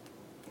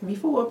 have you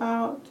thought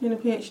about doing a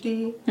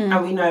PhD?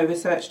 And we know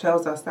research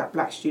tells us that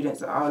black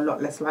students are a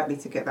lot less likely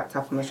to get that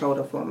tap on the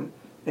shoulder from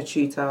a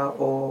tutor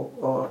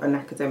or an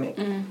academic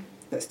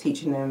that's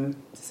teaching them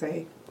to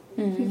say,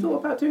 have you thought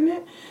about doing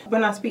it?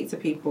 When I speak to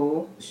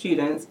people,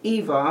 students,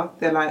 either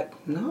they're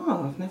like,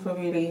 no, I've never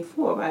really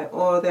thought about it,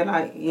 or they're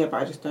like, yeah,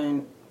 but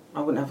I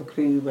wouldn't have a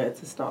clue where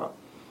to start.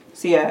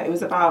 So yeah, it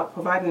was about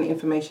providing an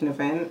information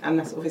event, and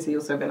that's obviously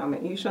also when I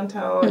met you,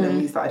 Chantel, and then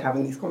we started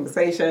having these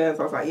conversations.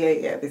 I was like,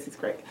 yeah, this is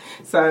great.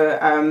 So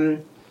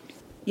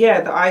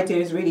the idea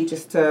is really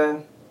just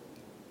to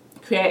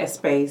create a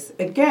space,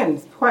 again,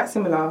 quite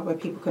similar, where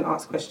people can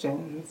ask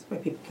questions, where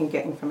people can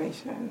get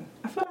information.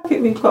 I feel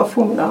like we've got a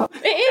formula.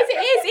 It is.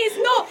 It's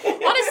not,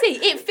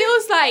 honestly, it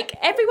feels like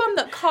everyone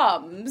that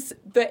comes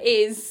that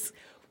is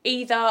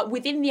either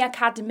within the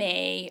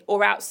academy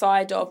or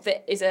outside of,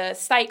 that is a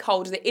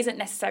stakeholder that isn't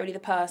necessarily the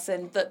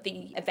person that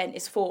the event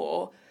is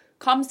for,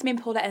 comes to me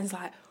and Paulette and is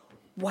like,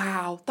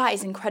 wow, that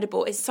is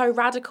incredible. It's so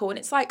radical. And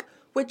it's like,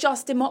 we're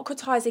just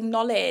democratising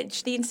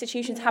knowledge. The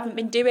institutions haven't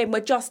been doing. We're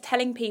just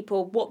telling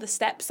people what the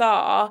steps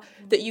are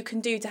that you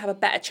can do to have a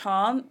better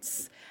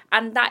chance.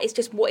 And that is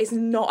just what is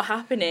not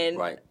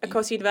happening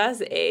across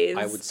universities.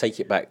 I would take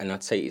it back, and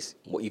I'd say it's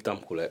what you've done,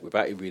 Paulette,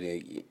 without you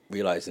really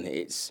realising it.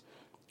 It's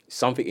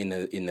something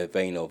in the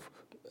vein of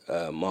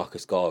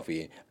Marcus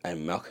Garvey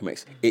and Malcolm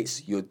X.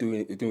 It's you're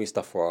doing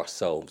stuff for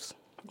ourselves.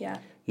 Yeah.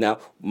 Now,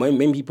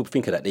 when people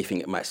think of that, they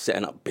think it might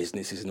setting up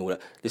businesses and all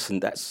that. Listen,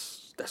 that's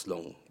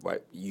long,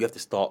 right? You have to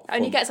start.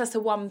 Only gets us to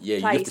one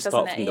place, you have to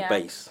start doesn't from it?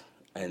 the base,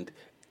 and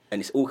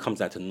it all comes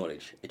down to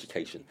knowledge,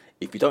 education.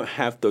 If you don't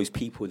have those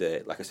people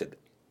there, like I said,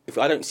 if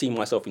I don't see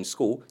myself in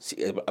school,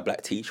 see a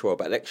black teacher or a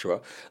black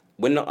lecturer,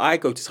 when I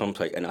go to some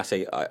place and I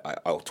say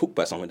I'll talk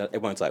about something,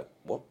 everyone's like,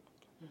 what?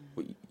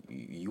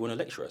 You want to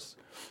lecture us?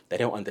 They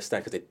don't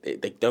understand because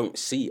they don't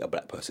see a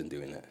black person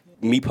doing that.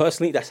 Me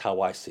personally, that's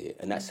how I see it,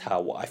 and that's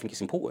how I think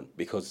it's important,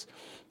 because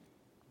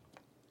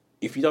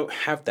if you don't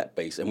have that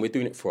base, and we're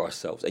doing it for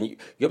ourselves, and you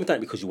haven't done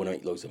it because you want to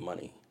make loads of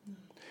money,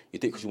 you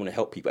do it because you want to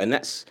help people, and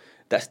that's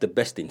the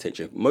best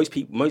intention. Most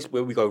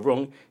where we go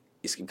wrong,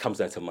 it comes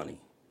down to money.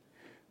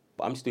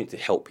 But I'm just doing it to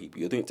help people.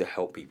 You're doing it to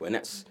help people, and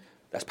that's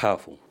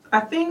powerful. I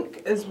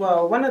think as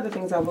well, one of the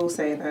things I will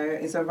say though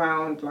is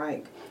around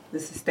like the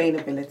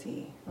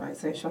sustainability, right?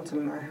 So Chantal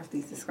and I have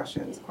these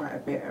discussions quite a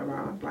bit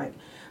around like,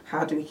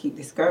 how do we keep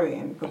this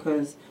going?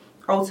 Because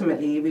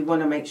ultimately we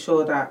want to make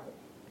sure that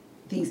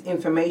these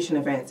information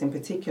events in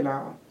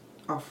particular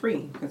are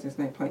free, because there's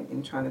no point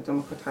in trying to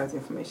democratise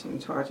information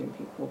and charging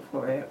people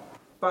for it.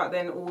 But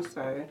then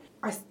also,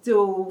 I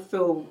still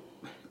feel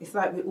it's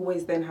like we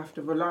always then have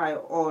to rely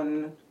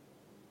on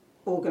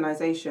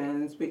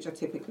organisations which are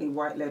typically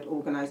white-led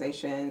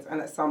organisations,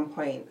 and at some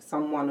point,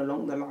 someone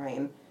along the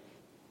line,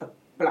 a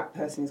black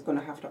person is going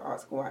to have to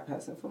ask a white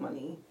person for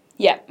money.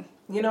 Yeah.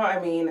 You know what I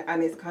mean?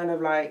 And it's kind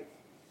of like,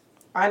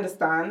 I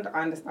understand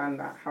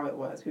that, how it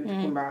works. We were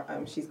talking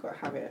about She's Got to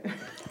Have It.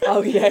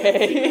 Oh,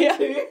 yeah.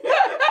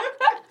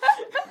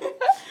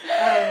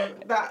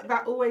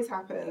 That always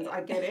happens.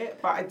 I get it.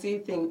 But I do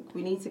think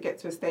we need to get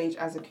to a stage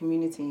as a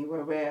community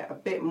where we're a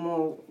bit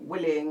more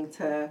willing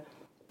to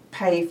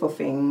pay for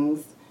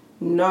things,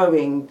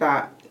 knowing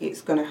that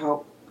it's going to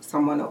help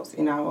someone else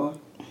in our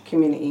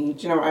community.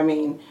 Do you know what I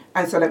mean?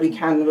 And so that we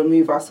can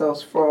remove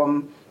ourselves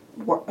from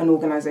what an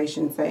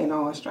organisation saying,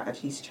 our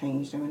strategy's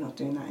changed and we're not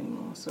doing that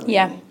anymore. So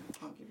yeah,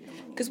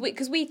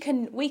 because we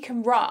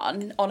can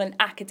run on an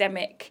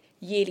academic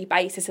yearly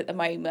basis at the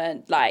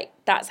moment. Like,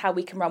 that's how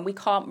we can run. We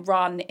can't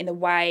run in a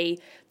way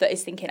that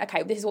is thinking,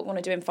 okay, this is what we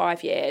want to do in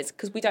 5 years,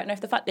 because we don't know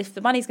if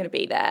the money's going to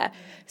be there.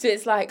 So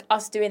it's like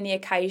us doing the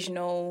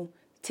occasional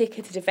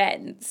ticketed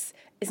events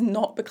is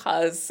not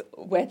because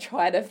we're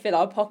trying to fill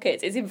our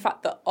pockets. It's in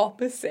fact the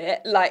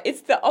opposite. Like,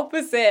 it's the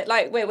opposite.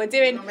 Like, we're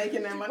not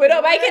making no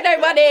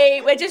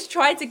money. We're just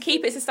trying to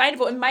keep it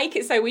sustainable and make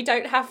it so we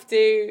don't have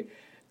to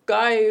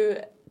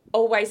go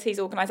always to these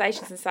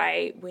organisations and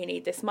say, we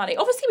need this money.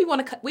 Obviously, we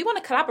want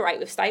to collaborate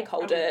with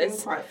stakeholders. And we've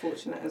been quite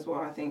fortunate as well,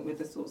 I think, with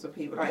the sorts of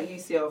people. Like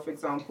UCL, for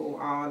example,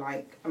 are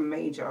like our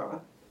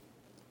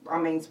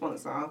main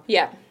sponsor.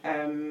 Yeah.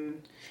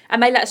 And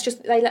they let us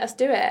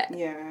do it.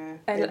 Yeah,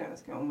 they let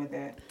us get on with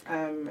it.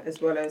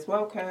 As well as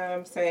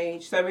Welcome,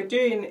 Sage. So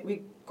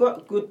we've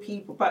got good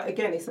people, but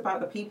again, it's about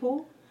the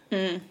people.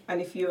 And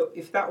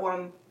if that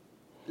one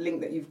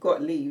link that you've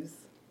got leaves,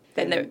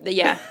 then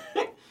yeah.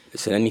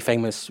 Listen, any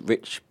famous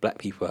rich black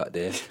people out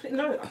there?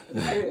 No.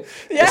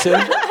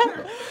 Yeah.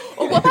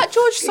 Or what about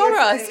George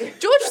Soros?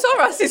 George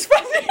Soros is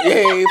funny.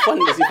 Yeah, he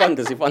funders.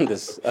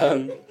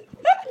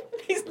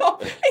 He's not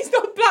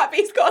black, but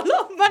he's got a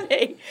lot of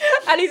money,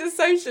 and he's a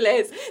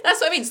socialist.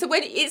 That's what I mean. So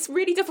it's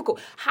really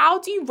difficult. How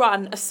do you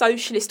run a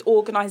socialist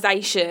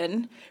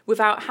organisation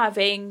without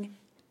having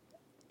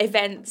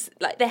events?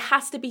 Like, there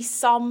has to be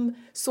some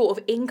sort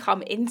of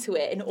income into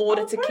it in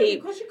order to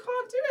keep. Because you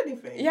can't do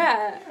anything.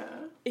 Yeah.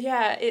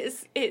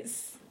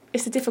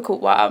 It's a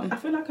difficult one. I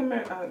feel like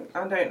America.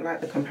 I don't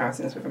like the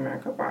comparisons with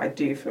America, but I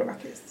do feel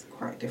like it's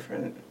quite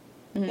different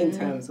in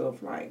terms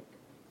of like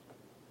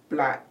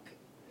black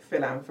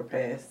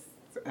philanthropists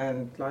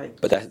and like.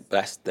 But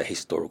that's the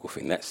historical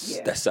thing. That's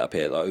set up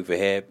here. Like over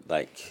here,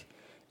 like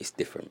it's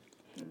different.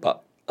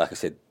 But like I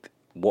said,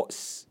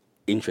 what's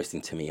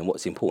interesting to me and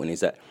what's important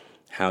is that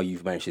how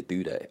you've managed to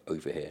do that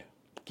over here,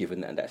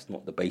 given that that's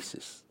not the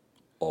basis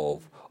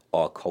of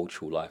our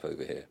cultural life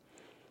over here.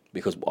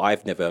 Because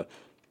I've never,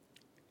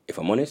 if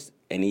I'm honest,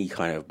 any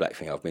kind of black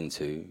thing I've been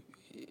to,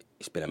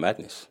 it's been a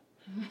madness.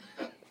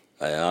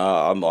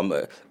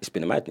 It's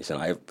been a madness,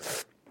 and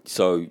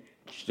so you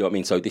know what I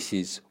mean. So this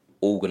is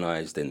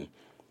organised and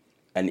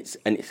it's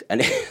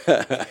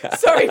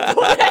Sorry,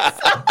 Paul, that's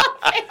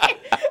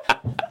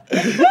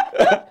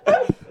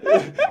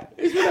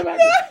it's been a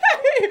madness.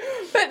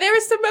 But there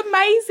are some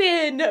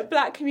amazing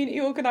black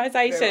community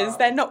organisations.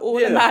 They're not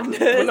all a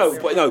madness.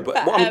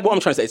 But what I'm trying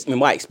to say is, in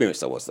my experience,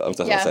 that's what I'm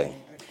saying.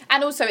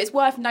 And also, it's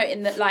worth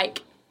noting that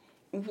like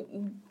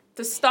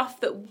the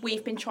stuff that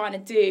we've been trying to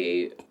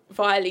do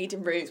via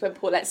Leading Roots, when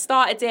Paulette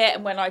started it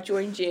and when I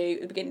joined you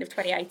at the beginning of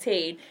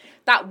 2018,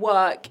 that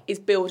work is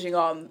building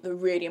on the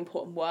really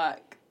important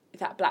work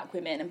that black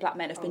women and black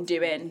men have been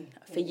doing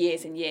for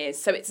years and years.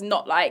 So it's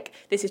not like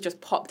this has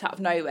just popped out of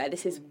nowhere.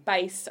 This is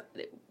based...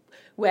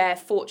 We're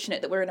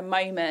fortunate that we're in a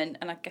moment,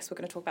 and I guess we're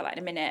going to talk about that in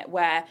a minute,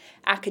 where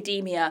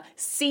academia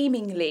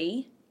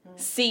seemingly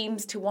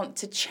seems to want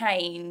to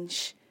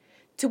change.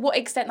 To what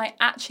extent they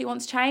actually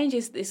want to change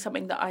is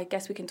something that I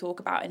guess we can talk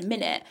about in a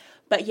minute.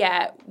 But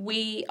yeah,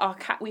 we've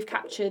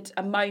captured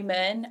a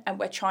moment, and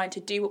we're trying to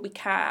do what we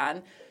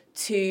can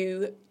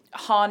to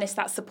harness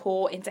that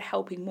support into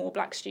helping more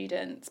black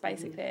students,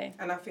 basically.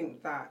 And I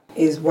think that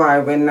is why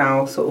we're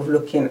now sort of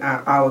looking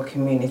at our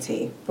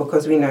community,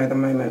 because we know the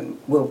moment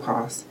will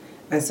pass.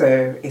 And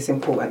so it's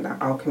important that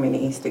our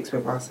community sticks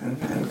with us and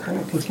kind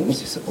of continues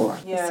to support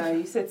us. Yeah,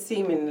 you said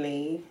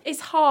seemingly. It's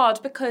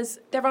hard because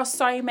there are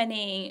so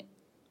many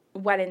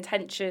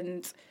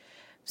well-intentioned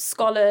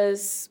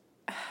scholars,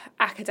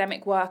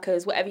 academic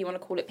workers, whatever you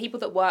want to call it, people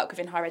that work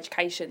within higher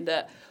education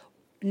that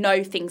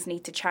know things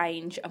need to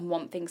change and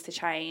want things to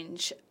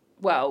change.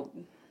 Well,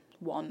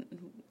 I'm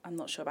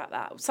not sure about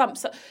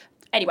that.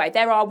 Anyway,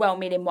 there are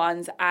well-meaning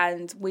ones,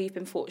 and we've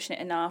been fortunate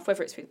enough,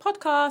 whether it's through the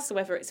podcast or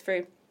whether it's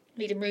through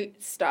Leading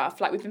Roots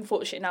stuff, like we've been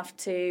fortunate enough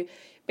to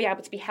be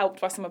able to be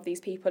helped by some of these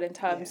people in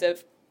terms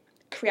of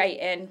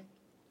creating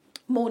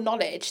more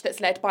knowledge that's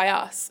led by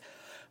us.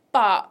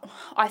 But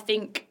I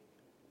think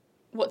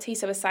what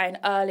Tisa was saying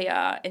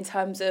earlier in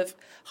terms of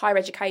higher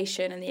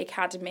education and the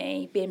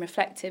academy being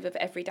reflective of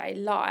everyday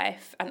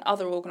life and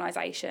other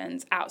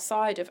organisations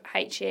outside of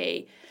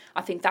HE,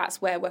 I think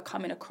that's where we're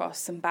coming across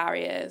some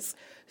barriers.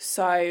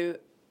 So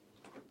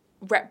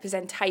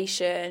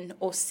representation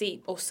or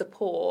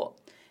support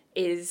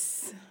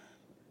is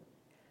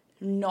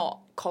not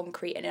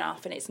concrete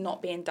enough, and it's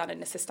not being done in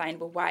a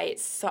sustainable way.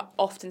 It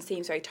often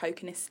seems very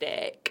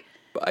tokenistic.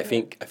 But I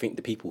think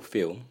the people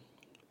feel,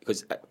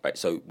 because right,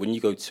 so when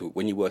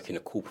you work in a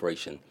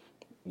corporation,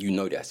 you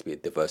know there has to be a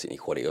diversity and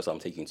equality, or else I'm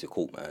taking you to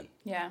court, man.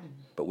 Yeah.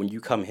 But when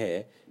you come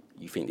here,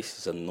 you think this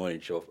is a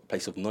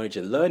place of knowledge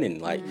and learning.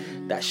 Like,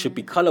 that should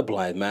be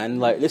colourblind, man.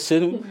 Like,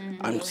 listen,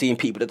 I'm seeing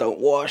people that don't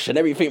wash and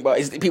everything,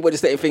 but people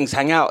just letting things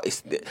hang out.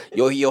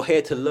 You're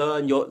here to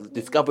learn,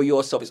 discover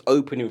yourself. It's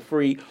open and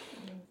free.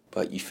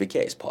 But you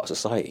forget it's part of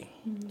society.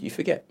 You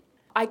forget.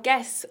 I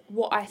guess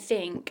what I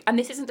think, and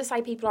this isn't to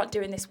say people aren't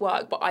doing this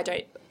work, but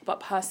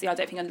personally I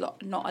don't think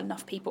not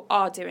enough people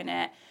are doing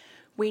it.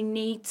 We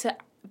need to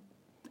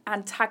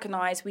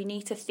antagonise, we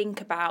need to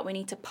think about, we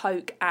need to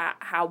poke at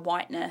how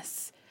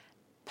whiteness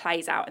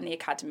plays out in the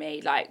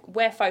academy. Like,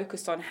 we're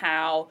focused on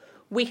how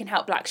we can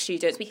help black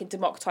students, we can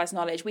democratise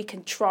knowledge, we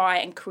can try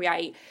and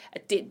create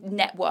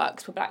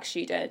networks for black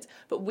students,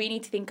 but we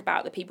need to think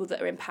about the people that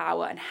are in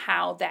power and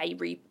how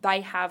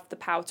they have the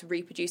power to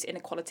reproduce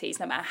inequalities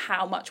no matter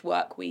how much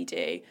work we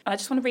do. And I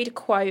just want to read a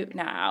quote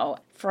now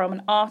from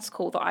an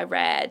article that I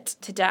read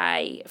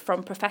today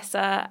from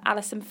Professor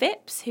Alison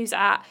Phipps, who's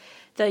at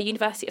the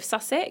University of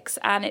Sussex,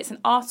 and it's an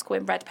article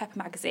in Red Pepper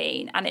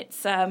magazine, and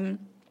it's a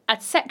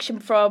section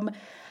from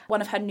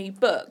one of her new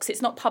books.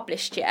 It's not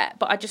published yet,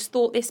 but I just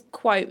thought this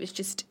quote was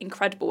just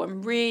incredible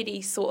and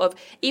really sort of,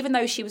 even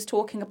though she was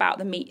talking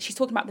about she's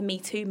talking about the Me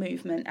Too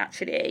movement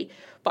actually,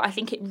 but I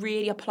think it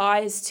really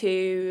applies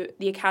to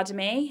the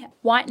academy.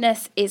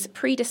 Whiteness is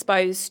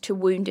predisposed to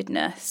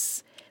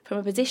woundedness. From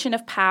a position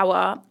of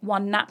power,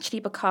 one naturally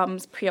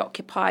becomes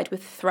preoccupied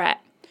with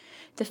threat.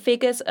 The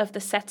figures of the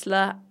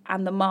settler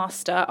and the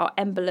master are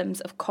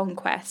emblems of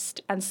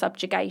conquest and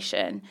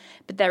subjugation,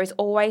 but there is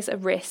always a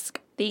risk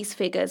these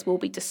figures will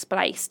be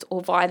displaced or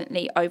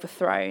violently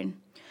overthrown.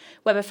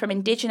 Whether from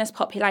indigenous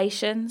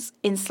populations,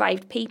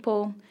 enslaved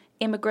people,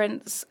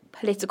 immigrants,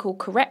 political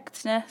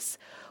correctness,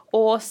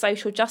 or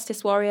social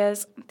justice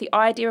warriors, the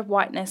idea of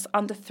whiteness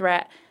under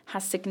threat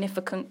has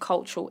significant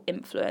cultural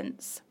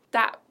influence.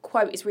 That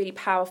quote is really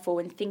powerful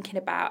in thinking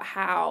about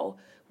how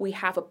we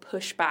have a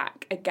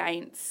pushback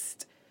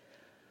against,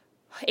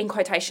 in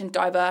quotation,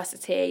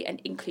 diversity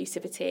and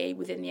inclusivity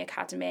within the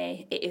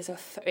academy. It is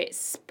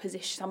it's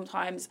position.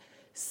 Sometimes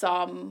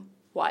some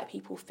white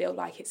people feel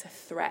like it's a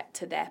threat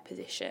to their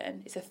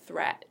position. It's a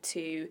threat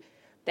to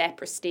their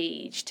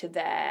prestige, to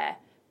their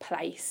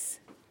place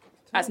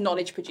as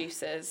knowledge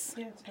producers.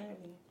 Yeah,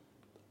 totally.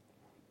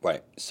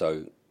 Right.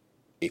 So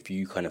if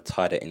you kind of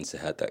tie that into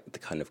the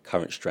kind of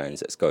current strands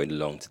that's going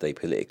along today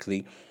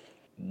politically,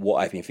 what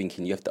I've been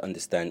thinking, you have to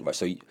understand, right?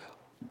 So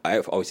I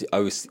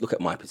always look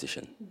at my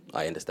position.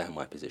 I understand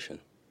my position.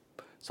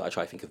 So I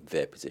try to think of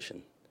their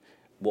position.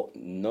 What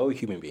no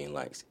human being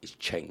likes is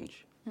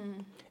change.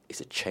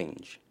 It's a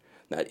change.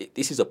 Now,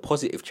 this is a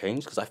positive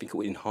change because I think it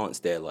will enhance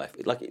their life.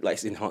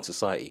 It's enhance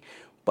society.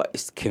 But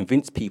it's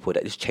convince people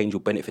that this change will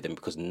benefit them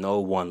because no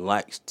one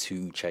likes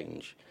to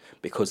change.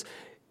 Because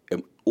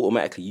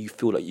automatically you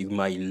feel like you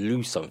may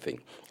lose something.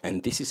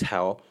 And this is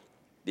how,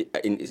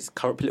 in this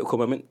current political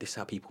moment, this is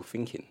how people are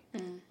thinking.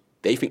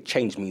 They think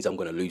change means I'm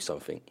going to lose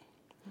something.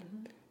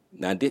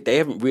 Now, they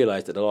haven't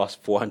realised that the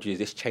last 400 years,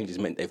 this change has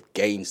meant they've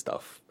gained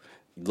stuff.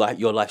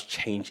 Your life's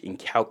changed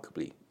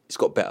incalculably. It's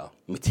got better,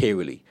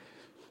 materially,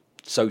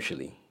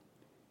 socially.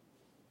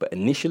 But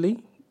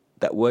initially,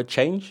 that word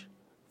change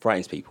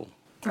frightens people.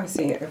 I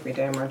see it every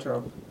day in my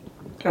job.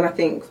 And I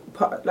think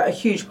a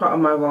huge part of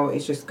my role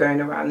is just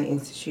going around the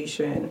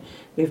institution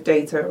with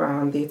data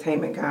around the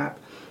attainment gap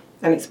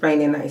and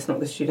explaining that it's not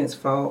the student's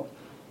fault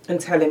and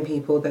telling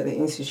people that the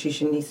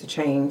institution needs to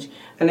change.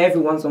 And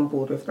everyone's on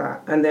board with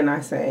that. And then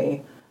I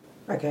say,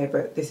 okay,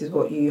 but this is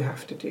what you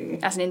have to do.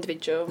 As an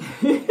individual.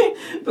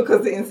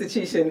 Because the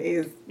institution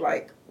is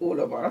like all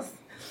of us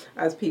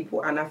as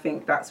people. And I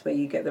think that's where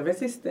you get the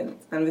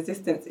resistance. And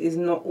resistance is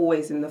not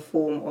always in the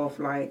form of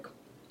like,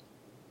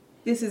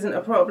 this isn't a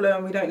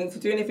problem, we don't need to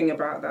do anything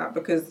about that,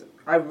 because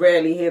I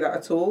rarely hear that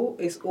at all.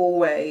 It's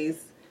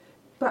always,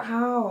 but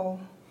how?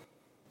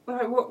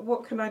 Like,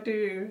 what can I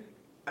do?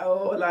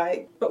 Or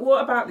like, but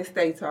what about this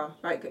data?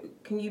 Like,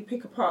 can you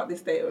pick apart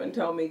this data and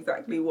tell me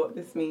exactly what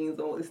this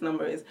means or what this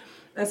number is?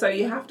 And so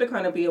you have to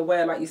kind of be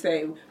aware, like you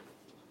say,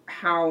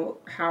 how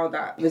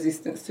that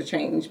resistance to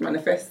change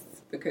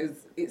manifests,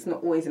 because it's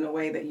not always in a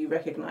way that you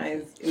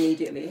recognise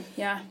immediately.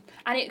 Yeah.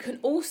 And it can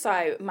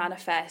also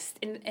manifest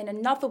in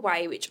another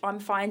way, which I'm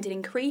finding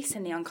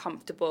increasingly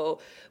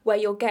uncomfortable, where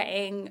you're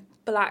getting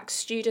black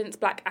students,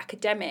 black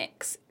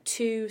academics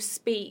to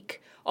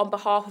speak on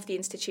behalf of the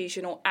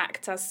institution or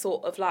act as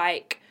sort of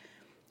like,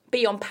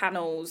 be on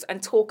panels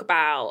and talk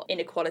about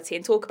inequality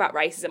and talk about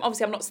racism.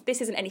 Obviously,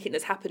 this isn't anything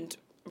that's happened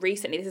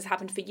recently, this has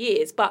happened for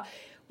years, but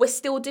we're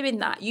still doing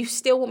that. You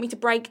still want me to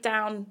break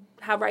down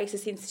how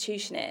racist the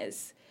institution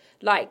is.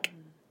 Like,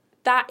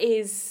 that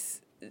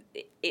is,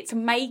 it's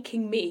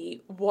making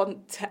me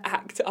want to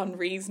act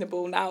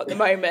unreasonable now at the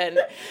moment.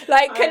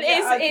 Like,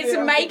 it's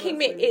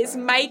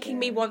making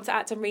me want to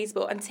act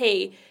unreasonable. And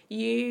T,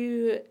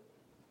 you...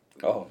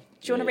 Oh.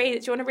 Do you want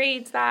to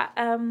read that?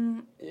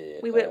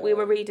 We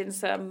were reading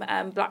some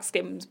Black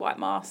Skims White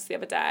Masks the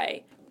other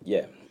day.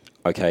 Yeah.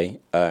 Okay.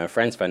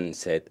 Frantz Fanon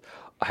said,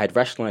 I had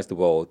rationalised the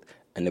world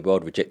and the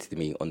world rejected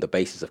me on the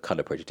basis of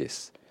colour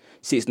prejudice.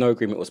 Since no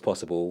agreement was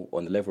possible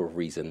on the level of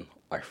reason,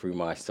 I threw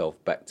myself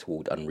back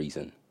toward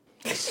unreason.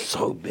 It's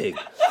so big.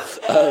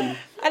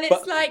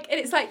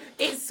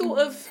 It's sort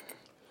of,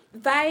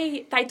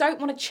 they don't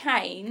want to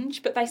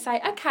change, but they say,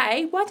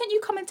 okay, why don't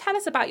you come and tell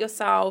us about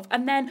yourself?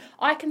 And then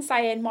I can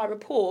say in my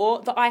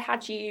report that I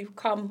had you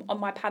come on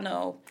my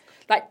panel.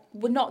 Like,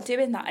 we're not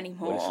doing that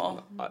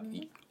anymore.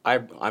 Listen,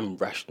 I'm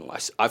rational.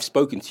 I've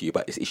spoken to you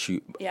about this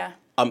issue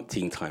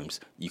umpteen times.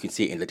 You can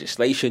see it in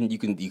legislation. You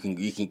can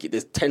get,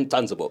 there's 10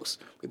 tons of books.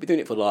 We've been doing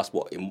it for the last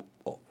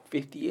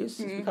 50 years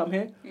since we come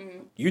here.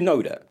 You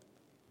know that,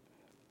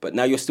 but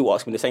now you're still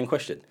asking me the same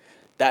question.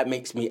 That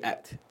makes me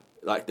act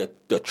like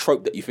the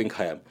trope that you think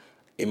I am,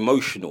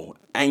 emotional,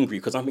 angry,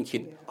 because I'm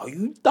thinking, are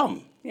you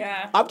dumb?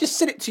 Yeah. I've just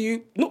said it to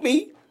you, not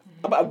me.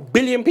 About 1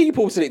 billion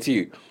people said it to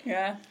you.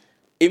 Yeah.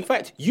 In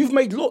fact, you've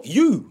made law.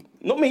 You,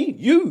 not me.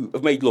 You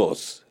have made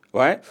laws,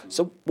 right?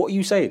 So what are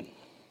you saying?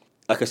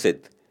 Like I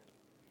said,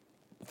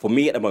 for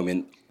me at the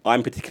moment,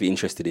 I'm particularly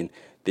interested in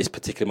this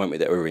particular moment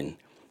that we're in.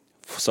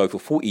 So for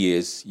 40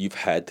 years, you've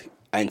had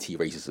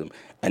anti-racism,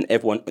 and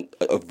everyone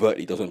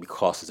overtly doesn't want to be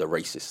cast as a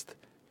racist.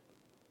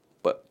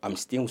 But I'm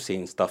still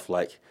seeing stuff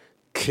like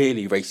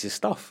clearly racist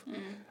stuff.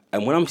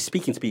 And when I'm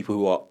speaking to people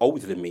who are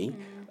older than me,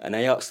 and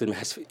I ask them,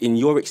 in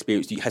your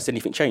experience, has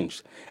anything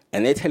changed?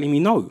 And they're telling me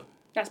no.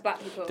 That's black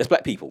people. That's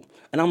black people.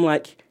 And I'm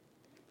like,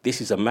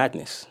 this is a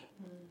madness.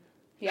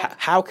 Yeah.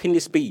 How can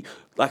this be?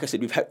 Like I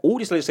said, we've had all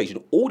this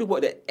legislation, all the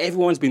work that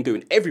everyone's been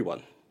doing,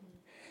 everyone.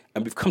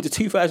 And we've come to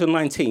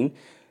 2019,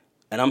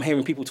 and I'm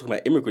hearing people talking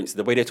about immigrants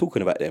the way they're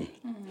talking about them.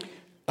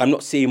 I'm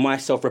not seeing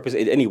myself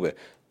represented anywhere.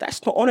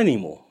 That's not on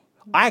anymore.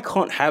 I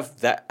can't have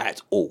that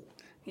at all.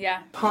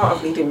 Yeah. Part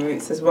of leading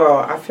Roots as well,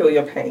 I feel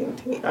your pain,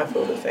 T. I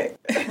feel the same.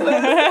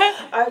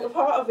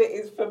 Part of it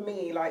is for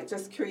me, like,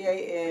 just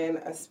creating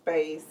a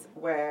space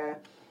where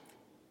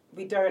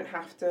we don't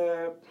have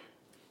to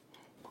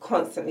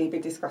constantly be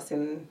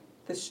discussing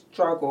the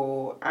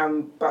struggle,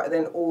 but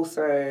then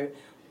also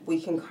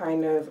we can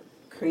kind of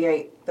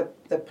create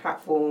the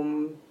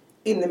platform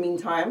in the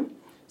meantime.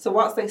 So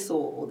once they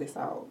sort all this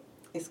out,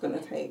 it's going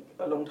to take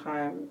a long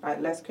time.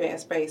 Like, let's create a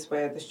space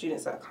where the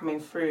students that are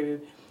coming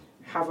through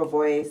have a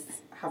voice,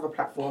 have a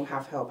platform,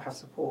 have help, have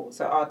support.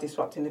 So are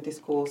disrupting the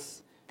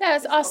discourse.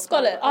 There's our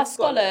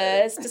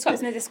scholars,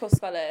 disrupting the discourse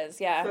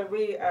scholars, yeah. So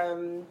we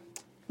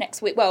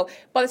next week. Well,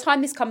 by the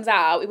time this comes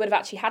out, we would have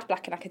actually had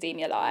Black in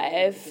Academia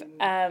live.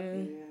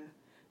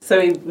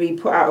 So we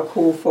put out a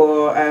call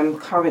for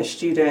current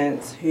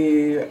students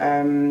who,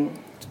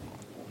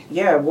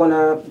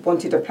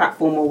 wanted a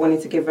platform or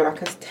wanted to give a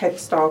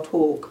TED-style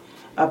talk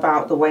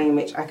about the way in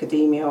which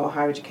academia or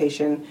higher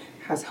education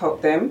has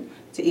helped them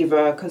to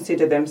either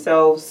consider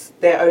themselves,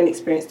 their own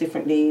experience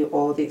differently,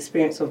 or the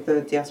experience of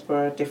the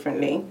diaspora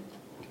differently.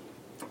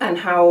 And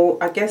how,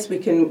 I guess, we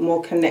can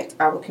more connect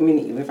our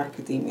community with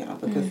academia,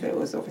 because there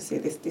was obviously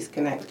this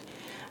disconnect.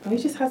 And we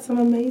just had some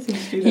amazing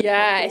students.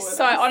 Yeah, it's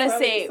so,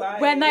 honestly,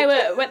 when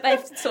they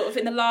sort of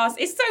in the last,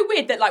 it's so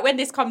weird that like when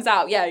this comes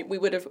out, it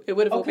would have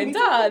all been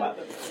done.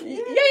 Yeah,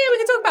 we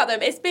can talk about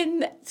them. It's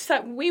been,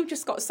 so we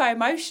just got so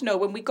emotional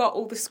when we got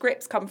all the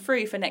scripts come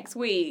through for next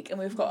week, and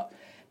we've got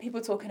people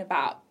talking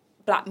about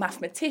Black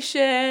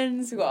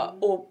mathematicians, we've got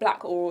all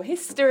Black oral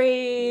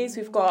histories,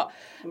 we've got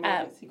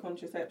emergency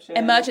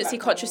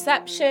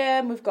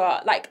contraception, we've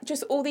got like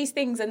just all these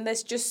things, and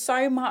there's just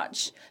so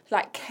much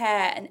like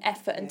care and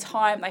effort and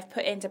time they've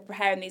put into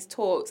preparing these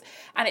talks,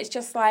 and it's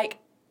just like,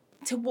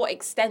 to what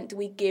extent do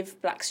we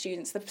give Black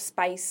students the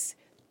space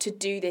to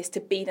do this, to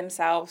be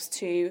themselves,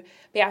 to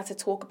be able to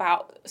talk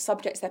about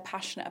subjects they're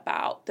passionate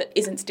about that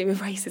isn't to do with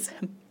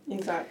racism?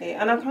 Exactly.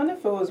 And I kind of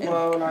feel as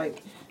well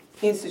like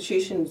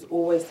institutions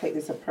always take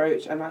this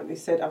approach, and like we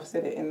said, I've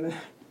said it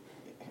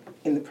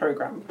in the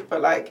programme,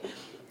 but like,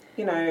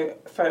 you know,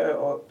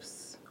 photo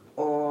ops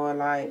or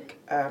like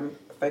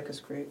focus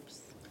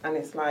groups, and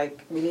it's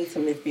like we need to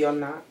move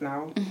beyond that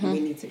now. We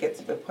need to get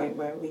to the point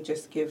where we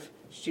just give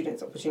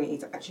students opportunity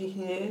to actually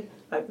hear,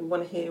 like we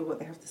want to hear what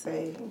they have to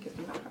say and give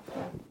them that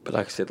platform. But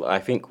like I said, I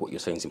think what you're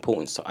saying is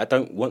important. So I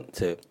don't want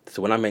to,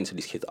 so when I mentor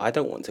these kids, I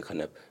don't want to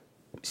kind of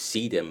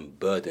see them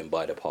burdened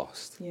by the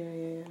past.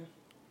 Yeah.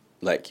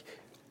 Like,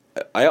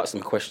 I asked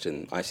them a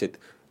question. I said,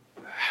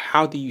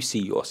 how do you see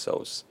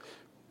yourselves?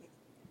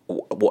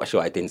 What's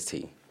your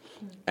identity?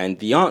 And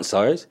the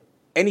answer is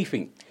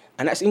anything.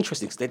 And that's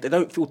interesting, because they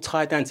don't feel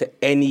tied down to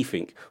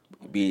anything,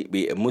 be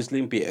it a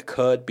Muslim, be it a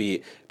Kurd,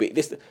 be it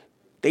this.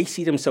 They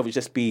see themselves as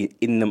just being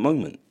in the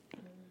moment.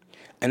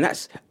 And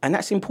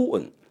that's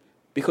important,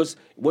 because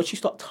once you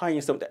start tying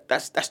yourself,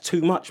 that's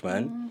too much,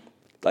 man.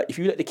 Like, if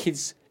you let the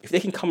kids, if they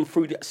can come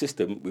through that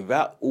system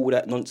without all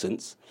that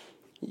nonsense,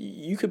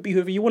 you could be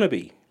whoever you want to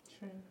be.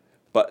 True.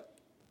 But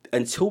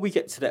until we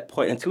get to that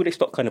point, until they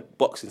start kind of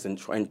boxing and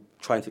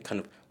trying to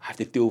kind of have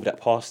to deal with that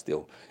past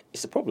still,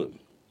 it's a problem.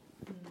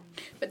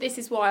 But this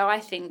is why I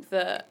think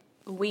that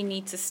we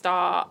need to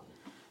start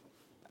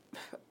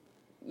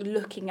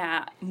looking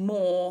at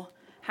more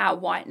how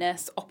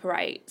whiteness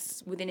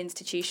operates within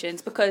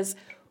institutions, because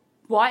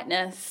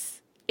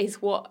whiteness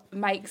is what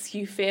makes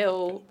you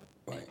feel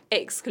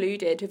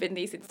excluded within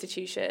these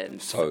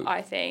institutions. So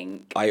I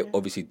think I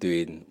obviously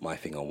doing my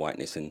thing on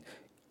whiteness, and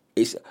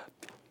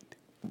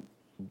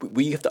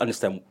we have to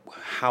understand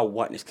how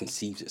whiteness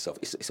conceives itself.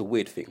 It's a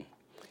weird thing,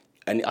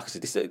 and like I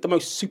said, this is the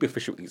most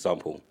superficial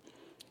example.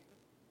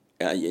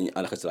 And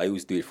like I said, I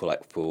always do it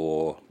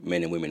for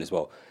men and women as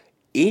well.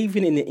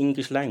 Even in the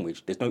English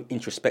language, there's no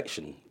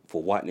introspection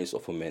for whiteness or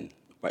for men,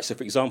 right? So,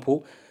 for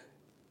example,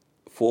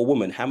 for a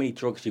woman, how many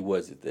derogatory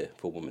words is there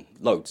for a woman?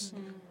 Loads.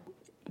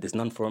 There's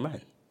none for a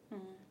man.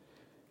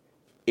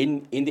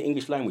 In the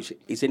English language,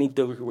 there's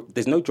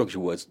no derogatory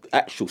words,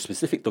 actual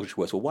specific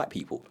derogatory words for white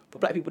people. For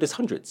Black people, there's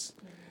hundreds.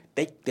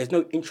 There's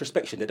no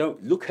introspection. They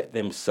don't look at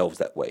themselves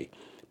that way,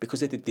 because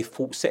they're the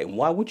default setting.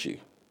 Why would you?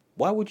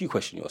 Why would you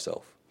question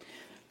yourself?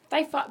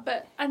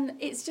 And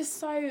it's just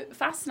so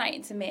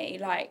fascinating to me.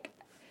 Like,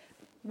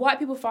 white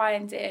people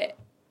find it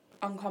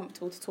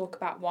uncomfortable to talk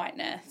about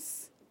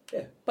whiteness,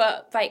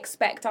 but they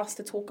expect us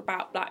to talk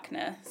about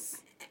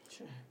blackness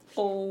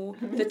all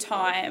the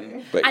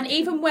time. And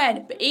even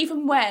when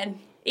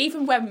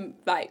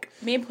like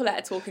me and Paulette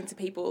are talking to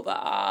people that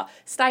are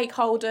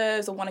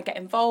stakeholders or want to get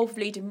involved,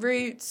 leading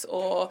roots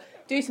or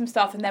do some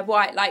stuff, and they're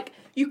white, like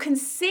you can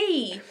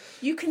see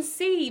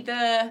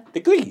the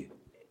degree.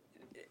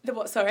 The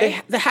what,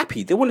 sorry? They're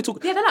happy. They want to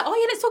talk. Yeah, they're like, oh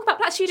yeah, let's talk about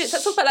Black students.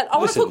 Let's talk about, I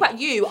want to talk about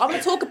you. I want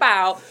to talk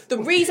about the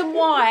reason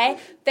why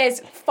there's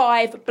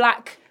 5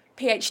 Black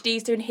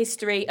PhDs doing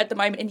history at the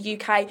moment in the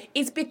UK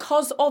is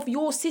because of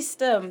your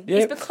system. Yep.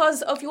 It's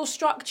because of your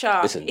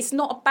structure. Listen, it's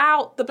not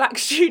about the Black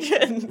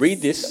students.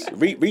 Read this.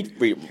 Read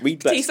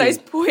Black Tiso's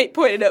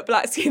pointing at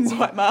Black skin's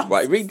white mouth.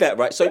 Right, read that,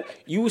 right? So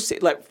you will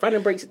sit, like,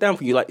 Fran breaks it down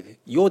for you, like,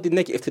 you're the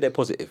negative to their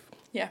positive.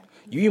 Yeah.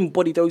 You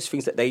embody those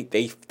things that they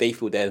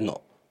feel they're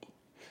not.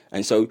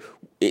 And so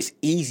it's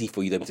easy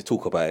for them to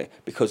talk about it,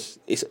 because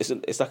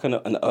it's like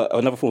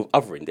another form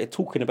of othering. They're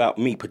talking about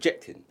me,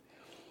 projecting.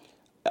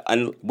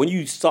 And when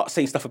you start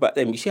saying stuff about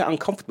them, you see how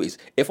uncomfortable it is.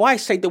 If I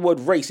say the word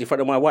race in front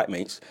of my white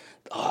mates,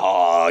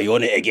 oh, you're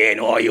on it again,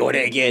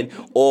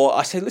 Or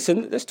I say,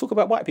 listen, let's talk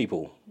about white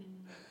people.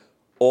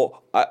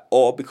 Or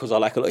because I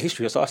like a lot of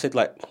history, so I said,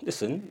 like,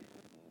 listen,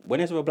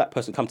 whenever a Black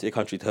person comes to your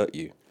country to hurt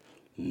you,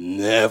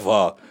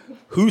 Never.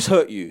 Who's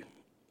hurt you?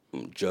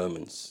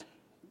 Germans,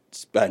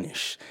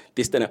 Spanish,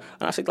 this, then. And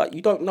I said, like,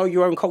 you don't know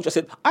your own culture. I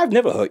said, I've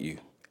never hurt you,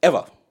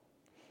 ever.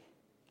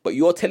 But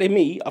you're telling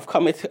me I've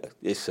come here to...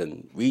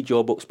 Listen, read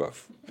your books,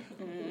 bruv.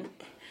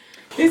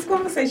 This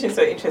conversation is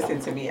so interesting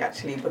to me,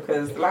 actually,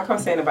 because like I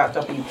was saying about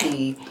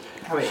WP,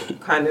 how it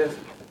kind of,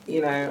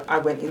 you know, I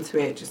went into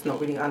it just not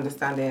really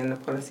understanding the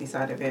policy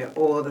side of it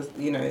or the,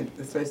 you know,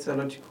 the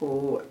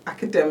sociological,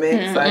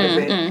 academic side of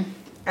it.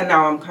 And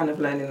now I'm kind of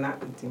learning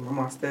that and doing my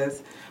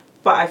masters.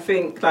 But I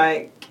think,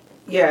 like,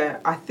 yeah,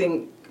 I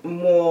think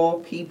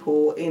more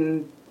people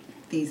in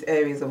these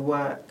areas of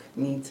work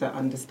need to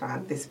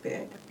understand this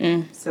bit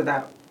so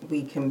that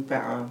we can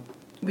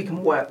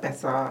work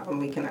better and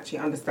we can actually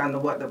understand the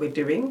work that we're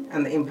doing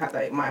and the impact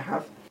that it might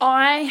have.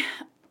 I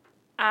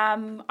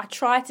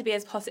try to be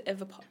as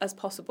positive as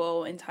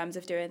possible in terms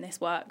of doing this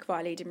work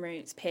via Leading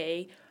Roots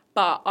P,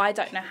 but I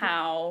don't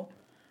know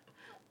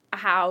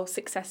how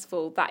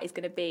successful that is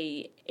going to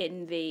be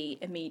in the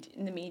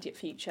immediate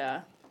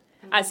future.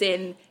 As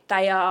in,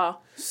 they are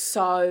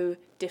so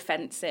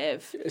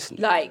defensive.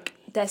 Like,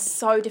 they're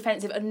so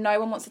defensive and no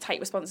one wants to take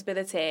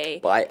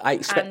responsibility. But I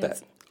expect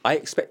that. I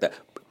expect that.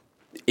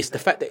 It's the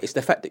fact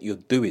that you're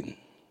doing.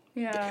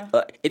 Yeah.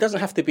 It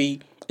doesn't have to be.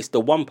 It's the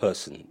one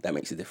person that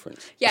makes a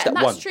difference. Yeah, and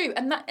that's true.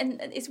 And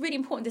it's really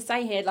important to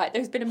say here. Like,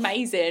 there's been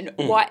amazing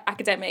white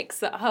academics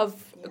that have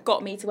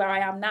got me to where I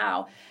am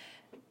now.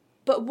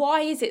 But why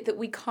is it that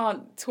we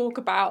can't talk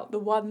about the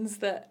ones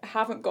that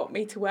haven't got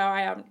me to where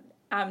I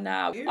am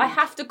now? I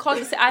have to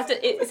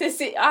constantly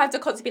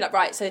be like,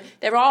 right, so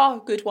there are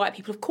good white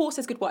people. Of course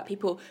there's good white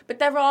people, but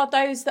there are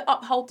those that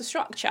uphold the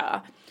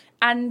structure.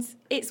 And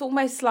it's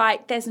almost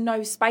like there's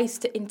no space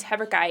to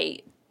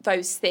interrogate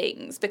those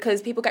things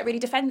because people get really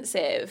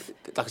defensive.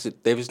 Like I said,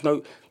 there's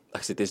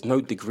no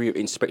degree of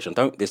inspection.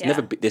 There's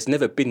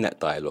never been that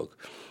dialogue.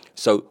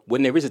 So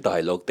when there is a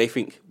dialogue, they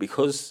think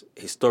because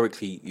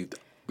historically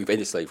we've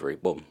ended slavery,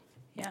 boom.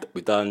 Yeah.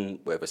 We've done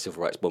whatever,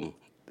 civil rights, boom.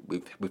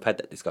 We've had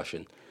that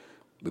discussion.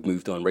 We've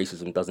moved on.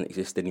 Racism doesn't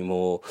exist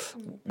anymore.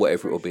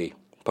 Whatever it will be,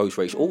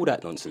 post-race, all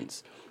that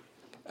nonsense.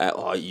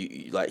 Because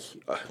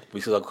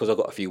I've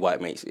got a few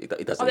white mates, it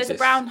doesn't exist. There's a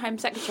brown Home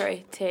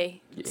Secretary,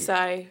 T. Yeah.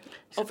 So,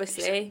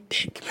 obviously.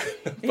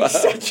 He's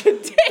such a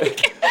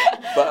dick.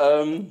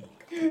 And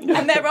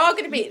there are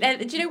going to be,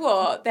 do you know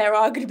what? There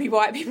are going to be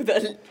white people there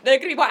are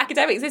going to be white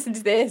academics listening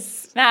to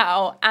this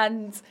now.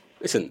 And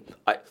for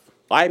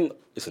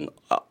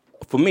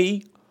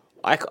me,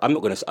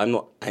 I'm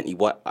not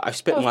anti-white. I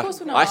spent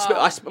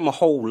my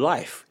whole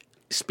life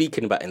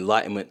speaking about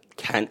enlightenment.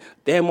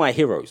 They're my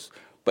heroes.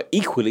 But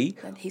equally...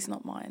 And he's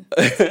not mine.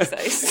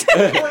 He's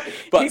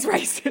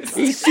racist.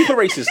 He's super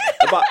racist.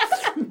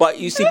 But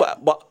you see,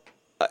 but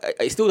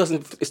it still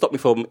doesn't stop me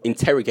from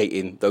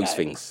interrogating those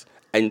things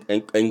and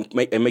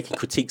making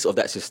critiques of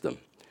that system.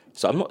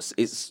 So I'm not...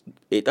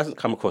 It doesn't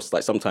come across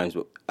like sometimes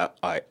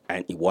I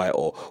anti-white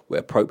or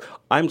we're pro.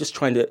 I'm just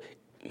trying to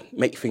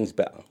make things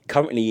better.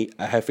 Currently,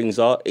 how things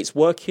are, it's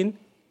working,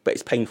 but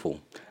it's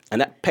painful.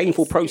 And that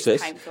painful process...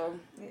 It's painful.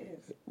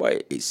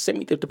 Right, it sent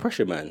me to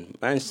depression, man.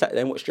 Man sat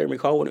there and watched Jeremy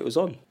Kyle when it was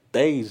on.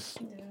 Days.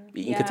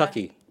 Eating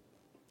Kentucky.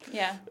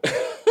 Yeah.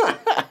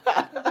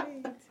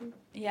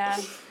 Yeah,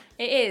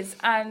 it is.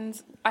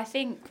 And I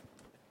think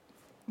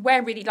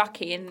we're really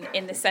lucky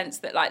in the sense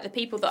that, like, the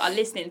people that are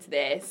listening to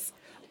this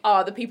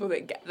are the people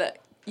that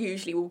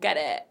usually will get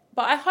it.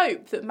 But I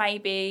hope that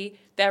maybe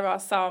there are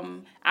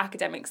some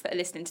academics that are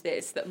listening to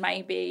this that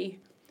maybe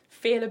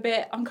feel a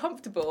bit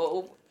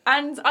uncomfortable.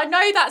 And I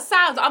know that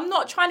sounds. I'm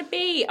not trying to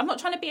be a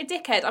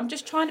dickhead. I'm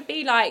just trying to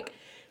be like,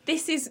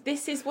 this is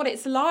what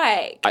it's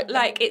like.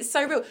 It's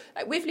so real.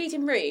 Like, with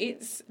Leading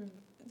Roots,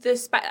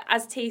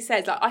 as T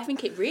says, like, I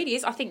think it really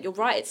is. I think you're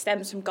right. It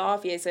stems from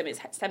Garveyism. It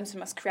stems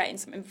from us creating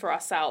something for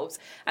ourselves,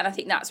 and I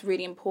think that's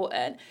really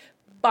important.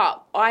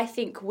 But I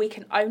think we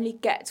can only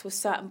get to a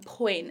certain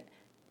point.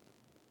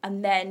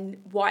 And then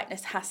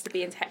whiteness has to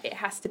be... It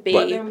has to be...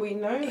 But then we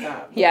know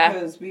that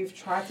because we've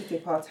tried to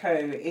dip our toe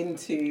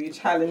into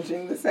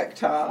challenging the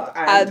sector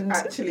and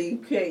actually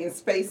creating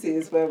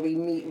spaces where we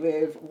meet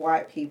with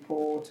white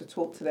people to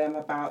talk to them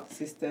about the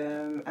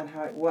system and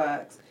how it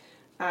works.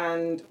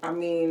 And, I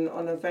mean,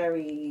 on a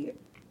very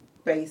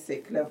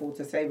basic level,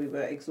 to say we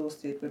were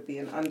exhausted would be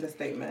an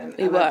understatement.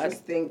 I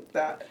just think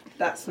that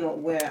that's not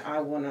where I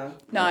want to...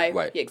 No,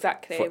 right.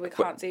 Exactly. We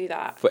can't do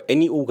that. For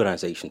any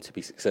organisation to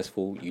be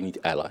successful, you need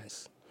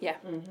allies. Yeah.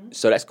 Mm-hmm.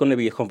 So that's going to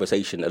be a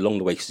conversation along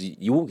the way because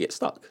you will get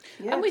stuck.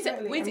 Yeah, and we're so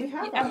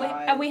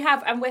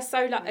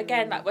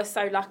we're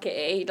so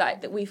lucky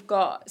that we've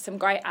got some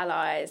great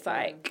allies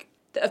that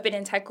have been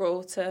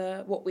integral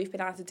to what we've been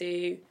able to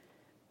do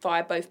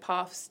via both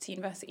paths to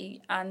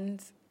university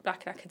and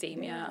Black in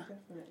academia. Yeah,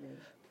 definitely.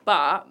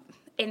 But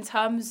in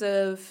terms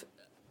of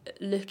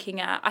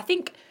looking at, I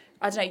think,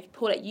 I don't know,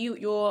 Paulette,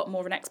 you're more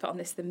of an expert on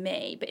this than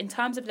me, but in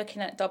terms of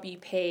looking at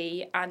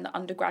WP and the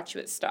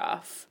undergraduate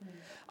stuff,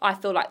 I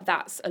feel like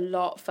that's a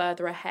lot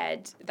further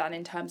ahead than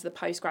in terms of the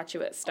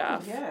postgraduate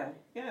stuff. Yeah.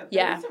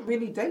 There isn't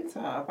really data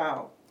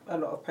about a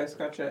lot of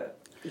postgraduate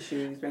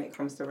issues when it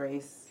comes to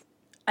race.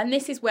 And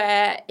this is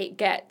where it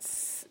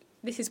gets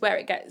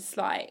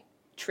like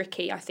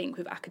tricky, I think,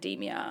 with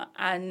academia.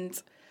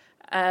 And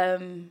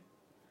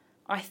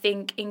I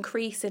think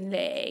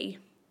increasingly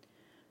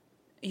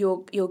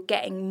you're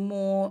getting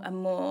more and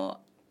more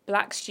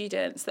black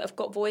students that have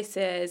got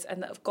voices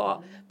and that have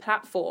got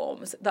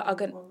platforms that are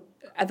going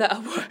that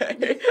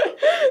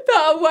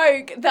are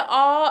woke, that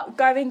are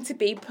going to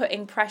be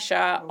putting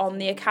pressure on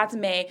the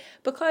academy.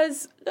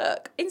 Because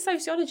look, in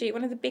sociology,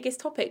 one of the biggest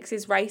topics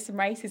is race and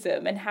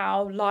racism and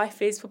how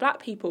life is for black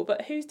people.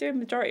 But who's doing the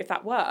majority of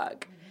that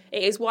work?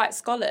 It is white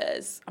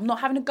scholars. I'm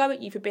not having a go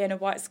at you for being a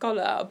white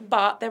scholar,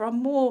 but there are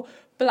more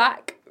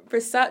black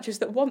researchers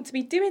that want to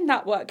be doing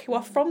that work who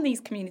are from these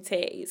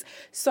communities.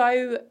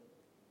 So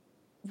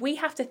we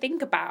have to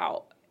think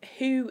about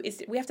who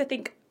is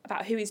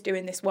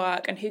doing this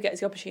work and who gets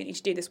the opportunity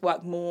to do this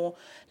work more.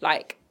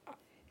 Like,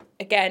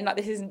 again,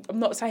 like, I'm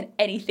not saying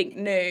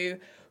anything new,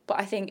 but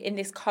I think in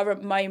this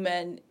current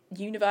moment,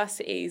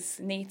 universities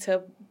need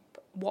to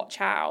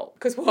watch out,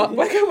 because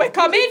we're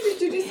coming.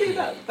 Did you see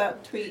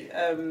that tweet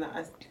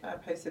that I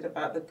posted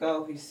about the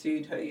girl who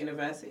sued her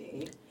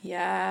university?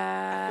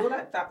 Yeah. I feel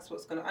like that's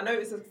what's gonna. I know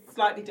it's a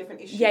slightly different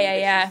issue.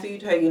 Yeah. She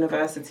sued her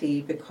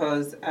university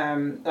because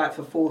like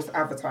for false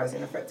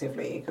advertising,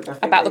 effectively. Because I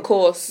think about the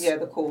course. Yeah,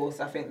 the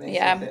course. I think they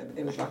said that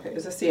it was like it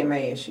was a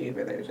CMA issue,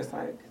 but they were just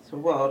like, it's a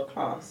world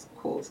class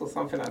course or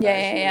something like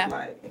that. She was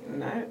like,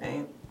 no, it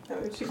ain't.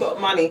 She got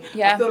money.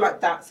 I feel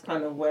like that's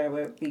kind of where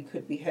we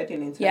could be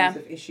heading in terms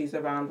of issues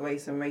around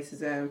race and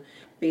racism,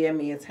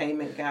 BME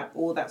attainment gap,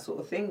 all that sort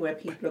of thing, where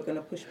people are going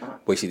to push back.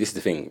 Well, see, this is the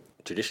thing.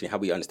 Traditionally, how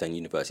we understand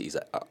universities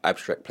are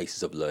abstract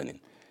places of learning.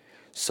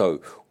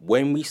 So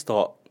when we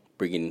start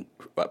bringing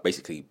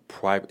basically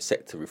private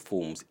sector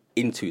reforms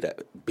into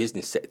that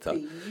business sector,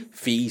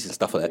 fees and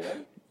stuff like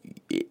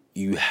that,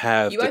 you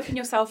open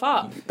yourself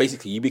up.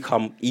 Basically, you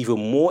become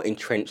even more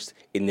entrenched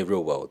in the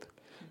real world.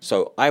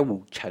 So I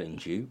will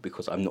challenge you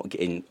because I'm not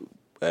getting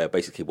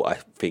basically what I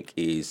think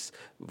is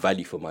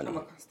value for money.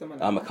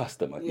 I'm a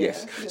customer,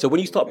 yes. So when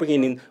you start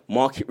bringing in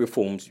market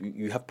reforms,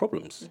 you have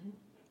problems. Mm-hmm.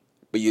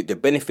 But the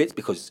benefits,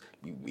 because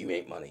we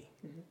make money.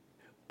 Mm-hmm.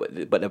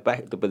 But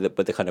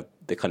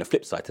the kind of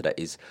flip side to that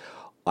is,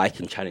 I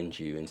can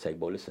challenge you and say,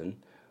 well, listen,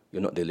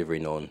 you're not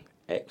delivering on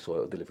X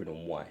or delivering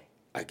on Y.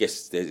 I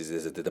guess there's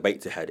a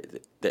debate to have.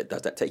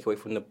 Does that take away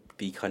from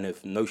the kind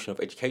of notion of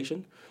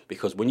education?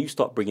 Because when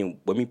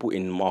we put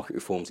in market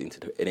reforms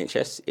into the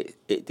NHS,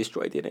 it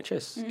destroyed the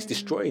NHS. Mm-hmm. It's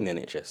destroying the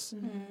NHS.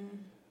 Mm-hmm.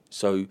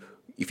 So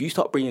if you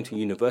start bringing it to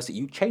university,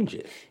 you change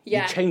it.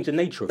 Yeah. You change the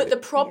nature of it. But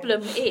the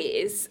problem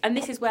is, and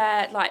this is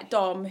where, like,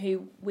 Dom,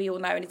 who we all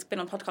know and has been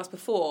on podcasts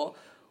before,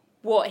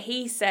 what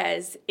he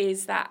says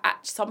is that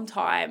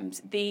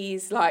sometimes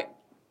these, like,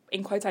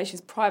 in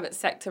quotations, private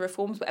sector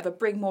reforms, whatever,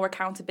 bring more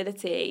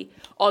accountability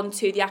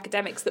onto the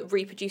academics that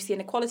reproduce the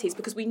inequalities.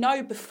 Because we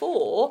know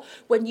before,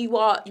 when you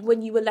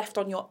were left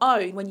on your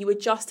own, when you were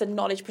just a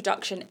knowledge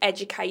production,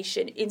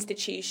 education,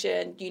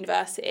 institution,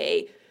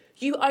 university,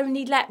 you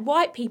only let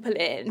white people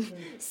in.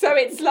 So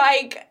it's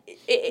like,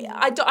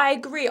 I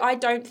agree. I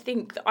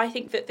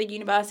think that the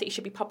university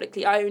should be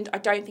publicly owned. I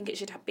don't think it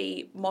should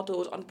be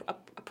modelled on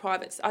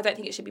I don't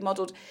think it should be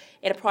modelled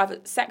in a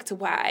private sector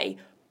way.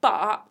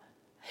 But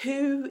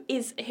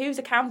who's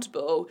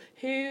accountable?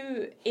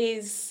 Who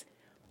is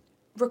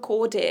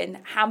recording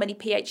how many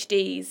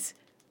PhDs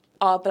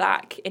are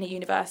black in a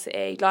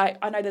university? Like,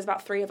 I know there's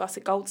about 3 of us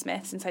at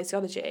Goldsmiths in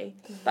sociology.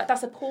 Like,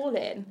 that's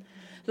appalling.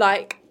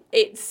 Like,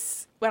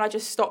 it's when I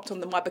just stopped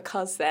on the why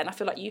because then, I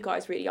feel like you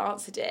guys really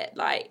answered it.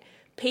 Like,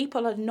 I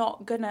don't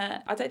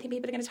think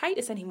people are gonna take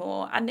this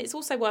anymore. And it's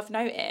also worth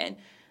noting,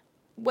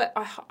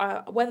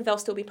 whether they'll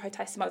still be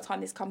protesting by the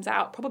time this comes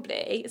out,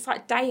 probably. It's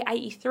like day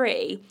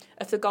 83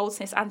 of the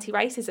Goldsmiths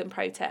anti-racism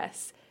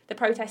protests. They're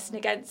protesting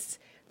against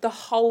the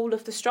whole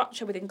of the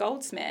structure within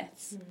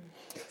Goldsmiths.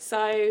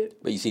 So...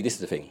 But you see, this is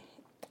the thing.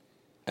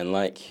 And,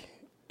 like,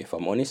 if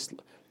I'm honest,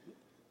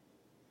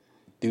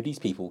 do these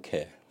people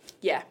care?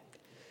 Yeah.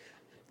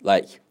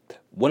 Like,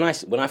 when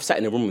I've sat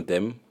in a room with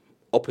them,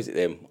 opposite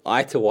them,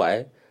 eye to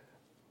eye,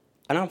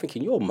 and I'm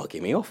thinking, you're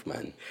mugging me off,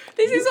 man.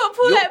 This is what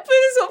Paulette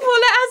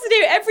has to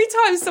do. Every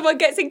time someone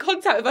gets in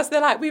contact with us,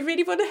 they're like, we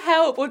really want to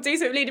help or do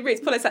something leading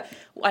roots. Paulette's like,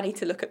 well, I need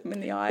to look at them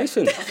in the eye.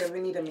 Listen. Okay, we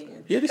need a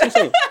meeting. Yeah, this is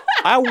what I'm saying.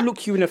 I will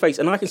look you in the face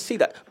and I can see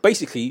that.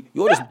 Basically,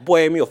 you're just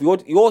boying me off.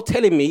 You're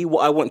telling me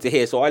what I want to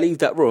hear, so I leave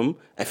that room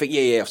and think,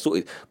 yeah, I've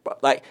sorted.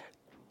 But, like,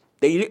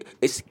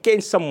 it's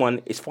getting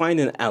someone, it's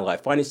finding an ally,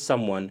 finding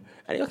someone,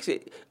 and like I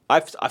said,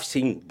 I've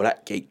seen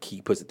black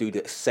gatekeepers do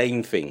the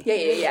same thing.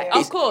 Yeah.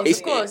 Of course.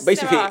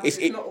 Basically, it's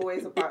not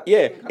always about...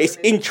 it's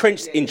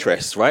entrenched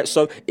interests, right?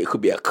 So it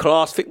could be a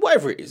class thing,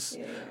 whatever it is.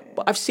 Yeah.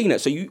 But I've seen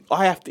it, so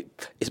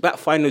it's about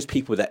finding those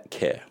people that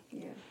care.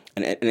 Yeah.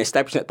 And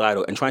establishing that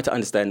dialogue and trying to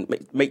understand,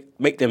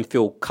 make them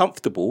feel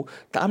comfortable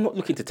that I'm not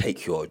looking to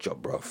take your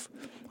job, bruv.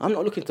 I'm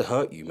not looking to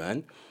hurt you,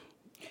 man.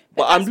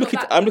 But I'm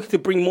looking to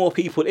bring more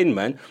people in,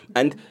 man.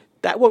 And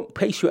that won't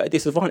place you at a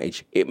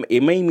disadvantage.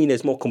 It may mean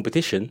there's more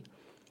competition,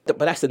 But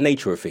that's the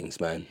nature of things,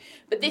 man.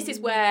 But this is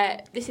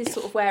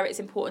sort of where it's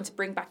important to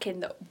bring back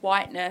in that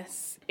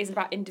whiteness isn't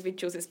about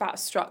individuals, it's about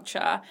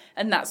structure.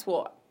 And that's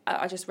what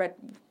I just read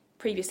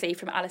previously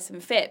from Alison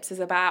Phipps, is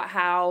about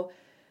how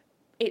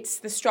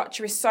the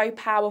structure is so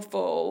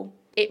powerful.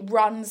 It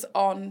runs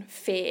on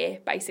fear,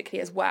 basically,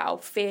 as well.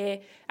 Fear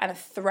and a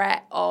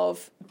threat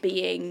of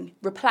being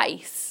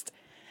replaced.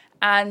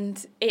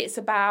 And it's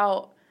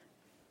about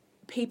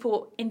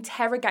people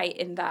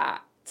interrogating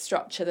that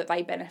structure that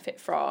they benefit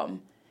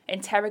from,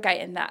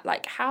 interrogating that,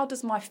 like, how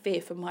does my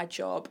fear for my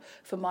job,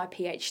 for my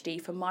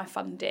PhD, for my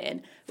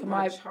funding, for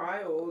my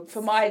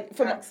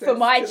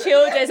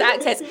children's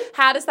access,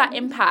 how does that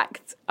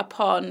impact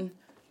upon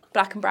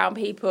black and brown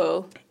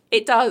people?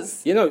 It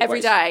does,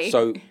 every day.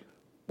 So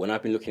when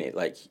I've been looking at it,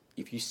 like,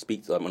 if you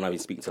speak to, when I've been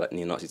speaking to, like,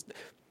 neo-Nazis,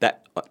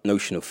 that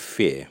notion of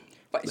fear.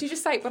 But did you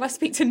just say when I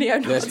speak to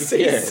neo-Nazis?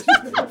 Yeah.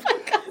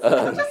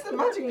 I just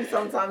imagine you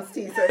sometimes,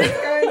 T, so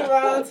it's going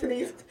around to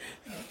these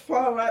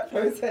far-right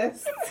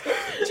protests.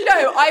 Do you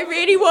know, I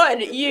really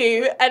want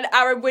you and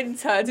Aaron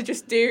Winter to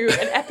just do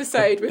an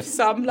episode with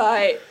some,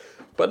 like...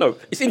 But no,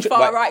 it's interesting.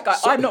 Far-right guy.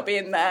 I'm not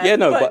being there. Yeah,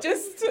 no, but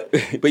just...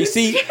 But you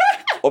see,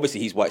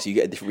 obviously he's white, so you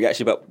get a different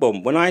reaction. But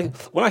when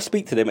I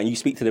speak to them and you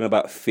speak to them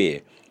about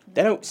fear,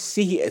 they don't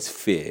see it as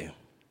fear.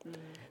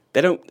 They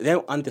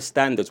don't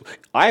understand us.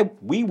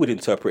 We would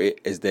interpret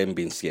it as them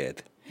being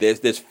scared.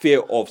 There's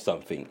fear of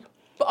something.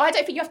 But I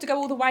don't think you have to go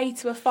all the way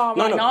to a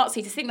far-right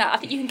Nazi to think that. I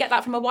think you can get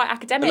that from a white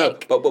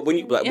academic. No, but when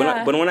you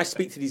when I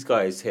speak to these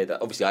guys here,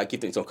 that obviously I give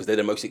them example because they're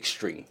the most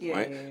extreme,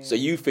 right? Yeah. So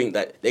you think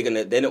that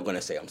they're not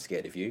gonna say I'm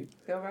scared of you.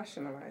 They'll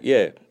rationalise.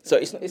 Yeah. So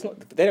it's not.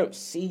 They don't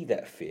see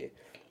that fear.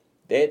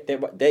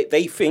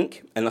 They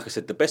think, and like I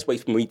said, the best way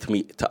for me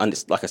to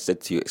understand, like I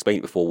said to you, explain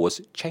it before,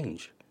 was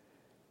change.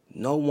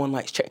 No one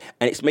likes change,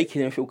 and it's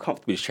making them feel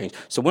comfortable with change.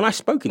 So when I've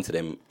spoken to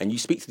them, and you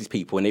speak to these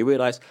people, and they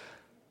realise,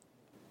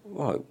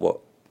 right, what?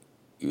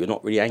 You're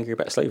not really angry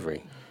about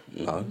slavery?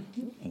 No.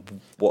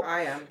 What?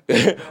 I am.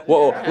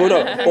 Well,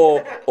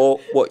 no. Or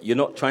what? You're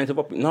not trying to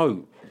rob me?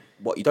 No.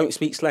 What? You don't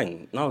speak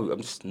slang? No. I'm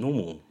just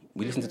normal.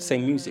 We listen to the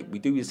same music. We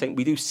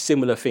do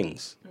similar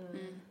things.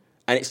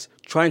 And it's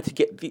trying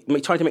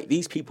to make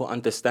these people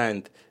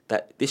understand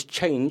that this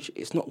change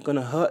is not going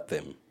to hurt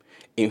them.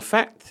 In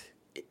fact,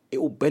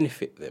 it will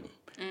benefit them.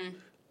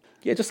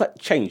 Yeah, just like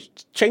change.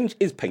 Change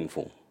is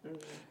painful,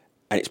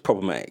 and it's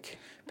problematic.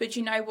 But do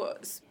you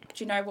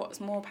know what's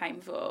more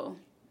painful?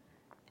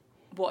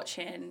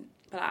 Watching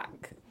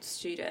black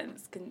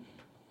students can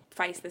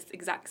face the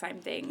exact same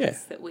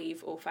things that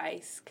we've all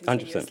faced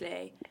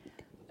continuously.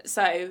 100%.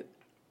 So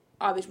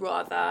I would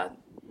rather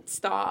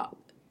start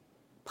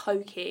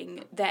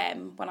poking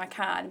them when I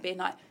can and being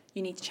like,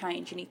 you need to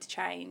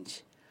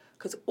change.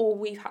 Because all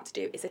we've had to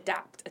do is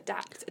adapt.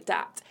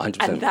 100%.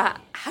 And that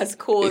has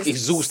caused... It's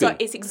exhausting.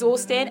 It's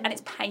exhausting and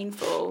it's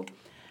painful.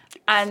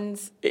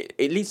 And...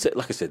 It leads to,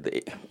 like I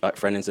said, like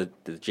Frennan said,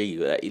 the G,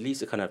 it leads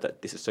to kind of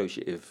that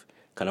disassociative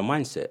kind of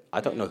mindset.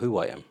 I don't know who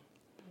I am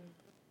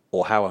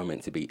or how I'm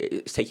meant to be.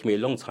 It's taken me a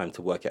long time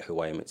to work out who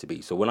I am meant to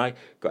be. So when I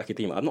go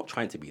academia, I'm not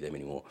trying to be them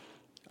anymore.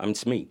 I'm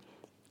just me.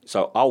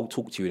 So I'll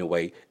talk to you in a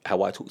way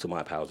how I talk to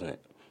my pals, innit?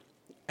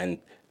 And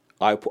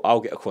I'll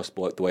get across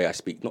the way I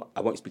speak.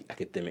 I won't speak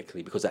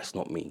academically because that's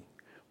not me.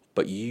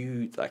 But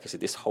you, like I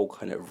said, this whole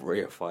kind of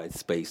reified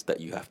space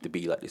that you have to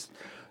be like this,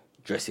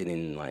 dressing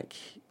in like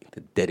the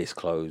deadest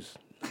clothes.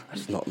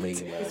 That's not me,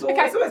 man. It's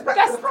always back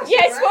to the fashion.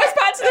 It's always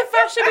back to the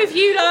fashion with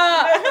you,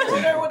 lot.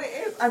 You know what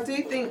it is? I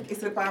do think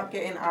it's about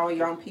getting our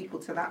young people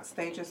to that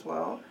stage as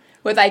well.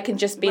 Where they can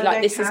just be Where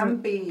like, they this is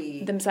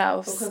be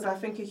themselves. Because I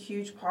think a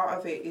huge part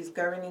of it is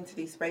going into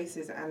these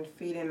spaces and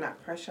feeling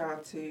that pressure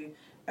to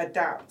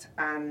adapt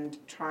and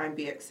try and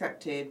be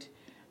accepted.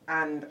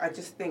 And I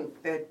just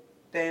think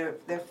they're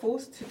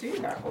forced to do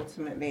that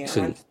ultimately.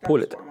 Listen,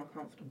 Paul,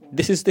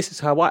 this is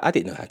how I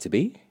didn't know how to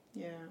be.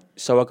 Yeah.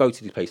 So I go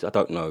to these places I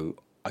don't know.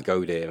 I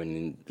go there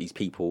and these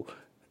people,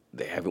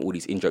 they're having all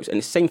these in-jokes. And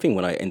it's the same thing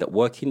when I end up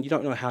working. You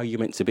don't know how you're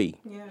meant to be.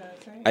 Yeah.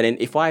 Okay. And then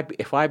if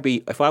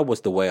I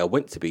was the way I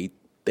went to be,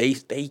 they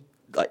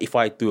like if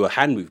I do a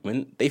hand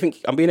movement, they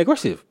think I'm being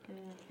aggressive.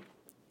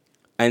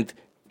 And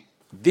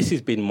this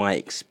has been my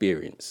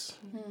experience.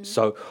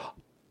 So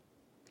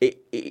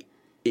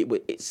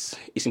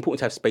it's important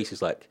to have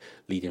spaces like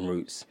Leading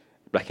Roots,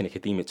 Black in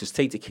Academia, to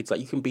say to kids like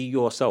you can be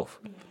yourself.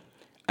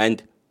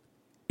 And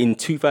in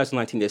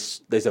 2019,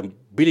 there's a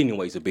billion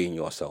ways of being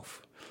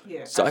yourself.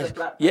 Yeah. So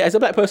as a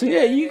black person,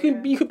 you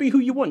could be who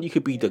you want. You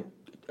could be the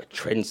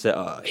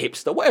trendsetter,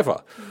 hipster,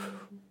 whatever.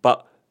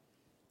 But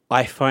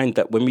I find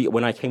that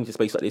when I came to a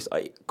space like this,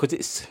 because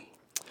it's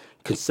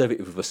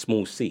conservative with a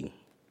small c,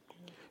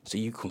 so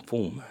you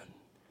conform, man.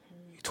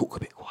 You talk a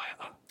bit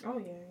quieter. Oh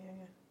yeah.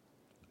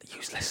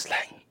 Use less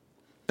slang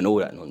and all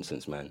that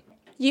nonsense, man.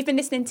 You've been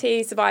listening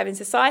to Surviving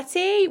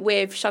Society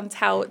with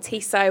Chantel,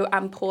 Tissot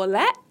and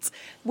Paulette.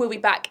 We'll be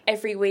back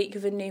every week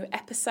with a new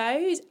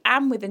episode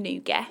and with a new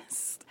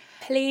guest.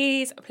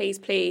 Please, please,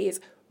 please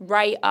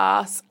rate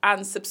us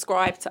and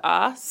subscribe to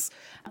us.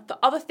 The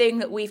other thing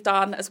that we've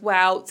done as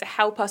well to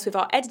help us with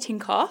our editing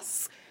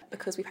costs,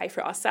 because we pay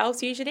for it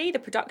ourselves usually, the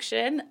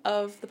production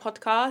of the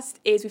podcast,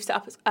 is we've set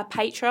up a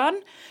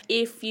Patreon.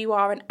 If you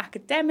are an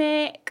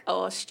academic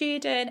or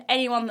student,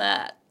 anyone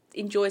that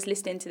enjoys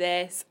listening to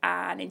this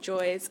and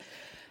enjoys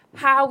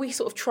how we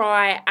sort of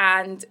try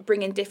and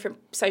bring in different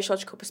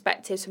sociological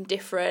perspectives from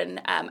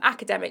different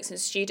academics and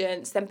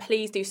students, then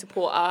please do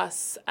support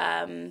us.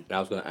 And I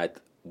was going to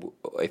add,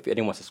 if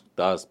anyone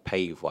does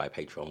pay via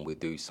Patreon, we'll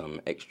do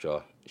some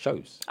extra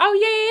shows.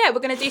 Oh, yeah. We're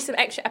going to do some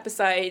extra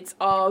episodes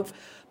of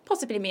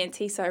possibly me and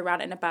Tiso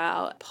ranting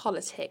about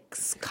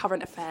politics,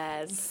 current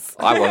affairs.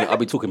 I'll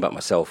be talking about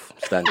myself,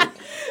 standard.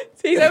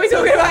 Tiso will be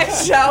talking about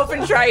shelf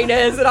and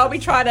trainers, and I'll be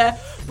trying to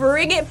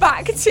bring it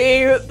back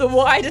to the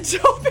wider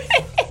topic.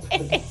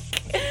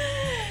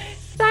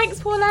 Thanks,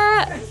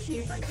 Paulette. Thank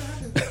you. Thanks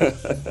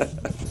for having me.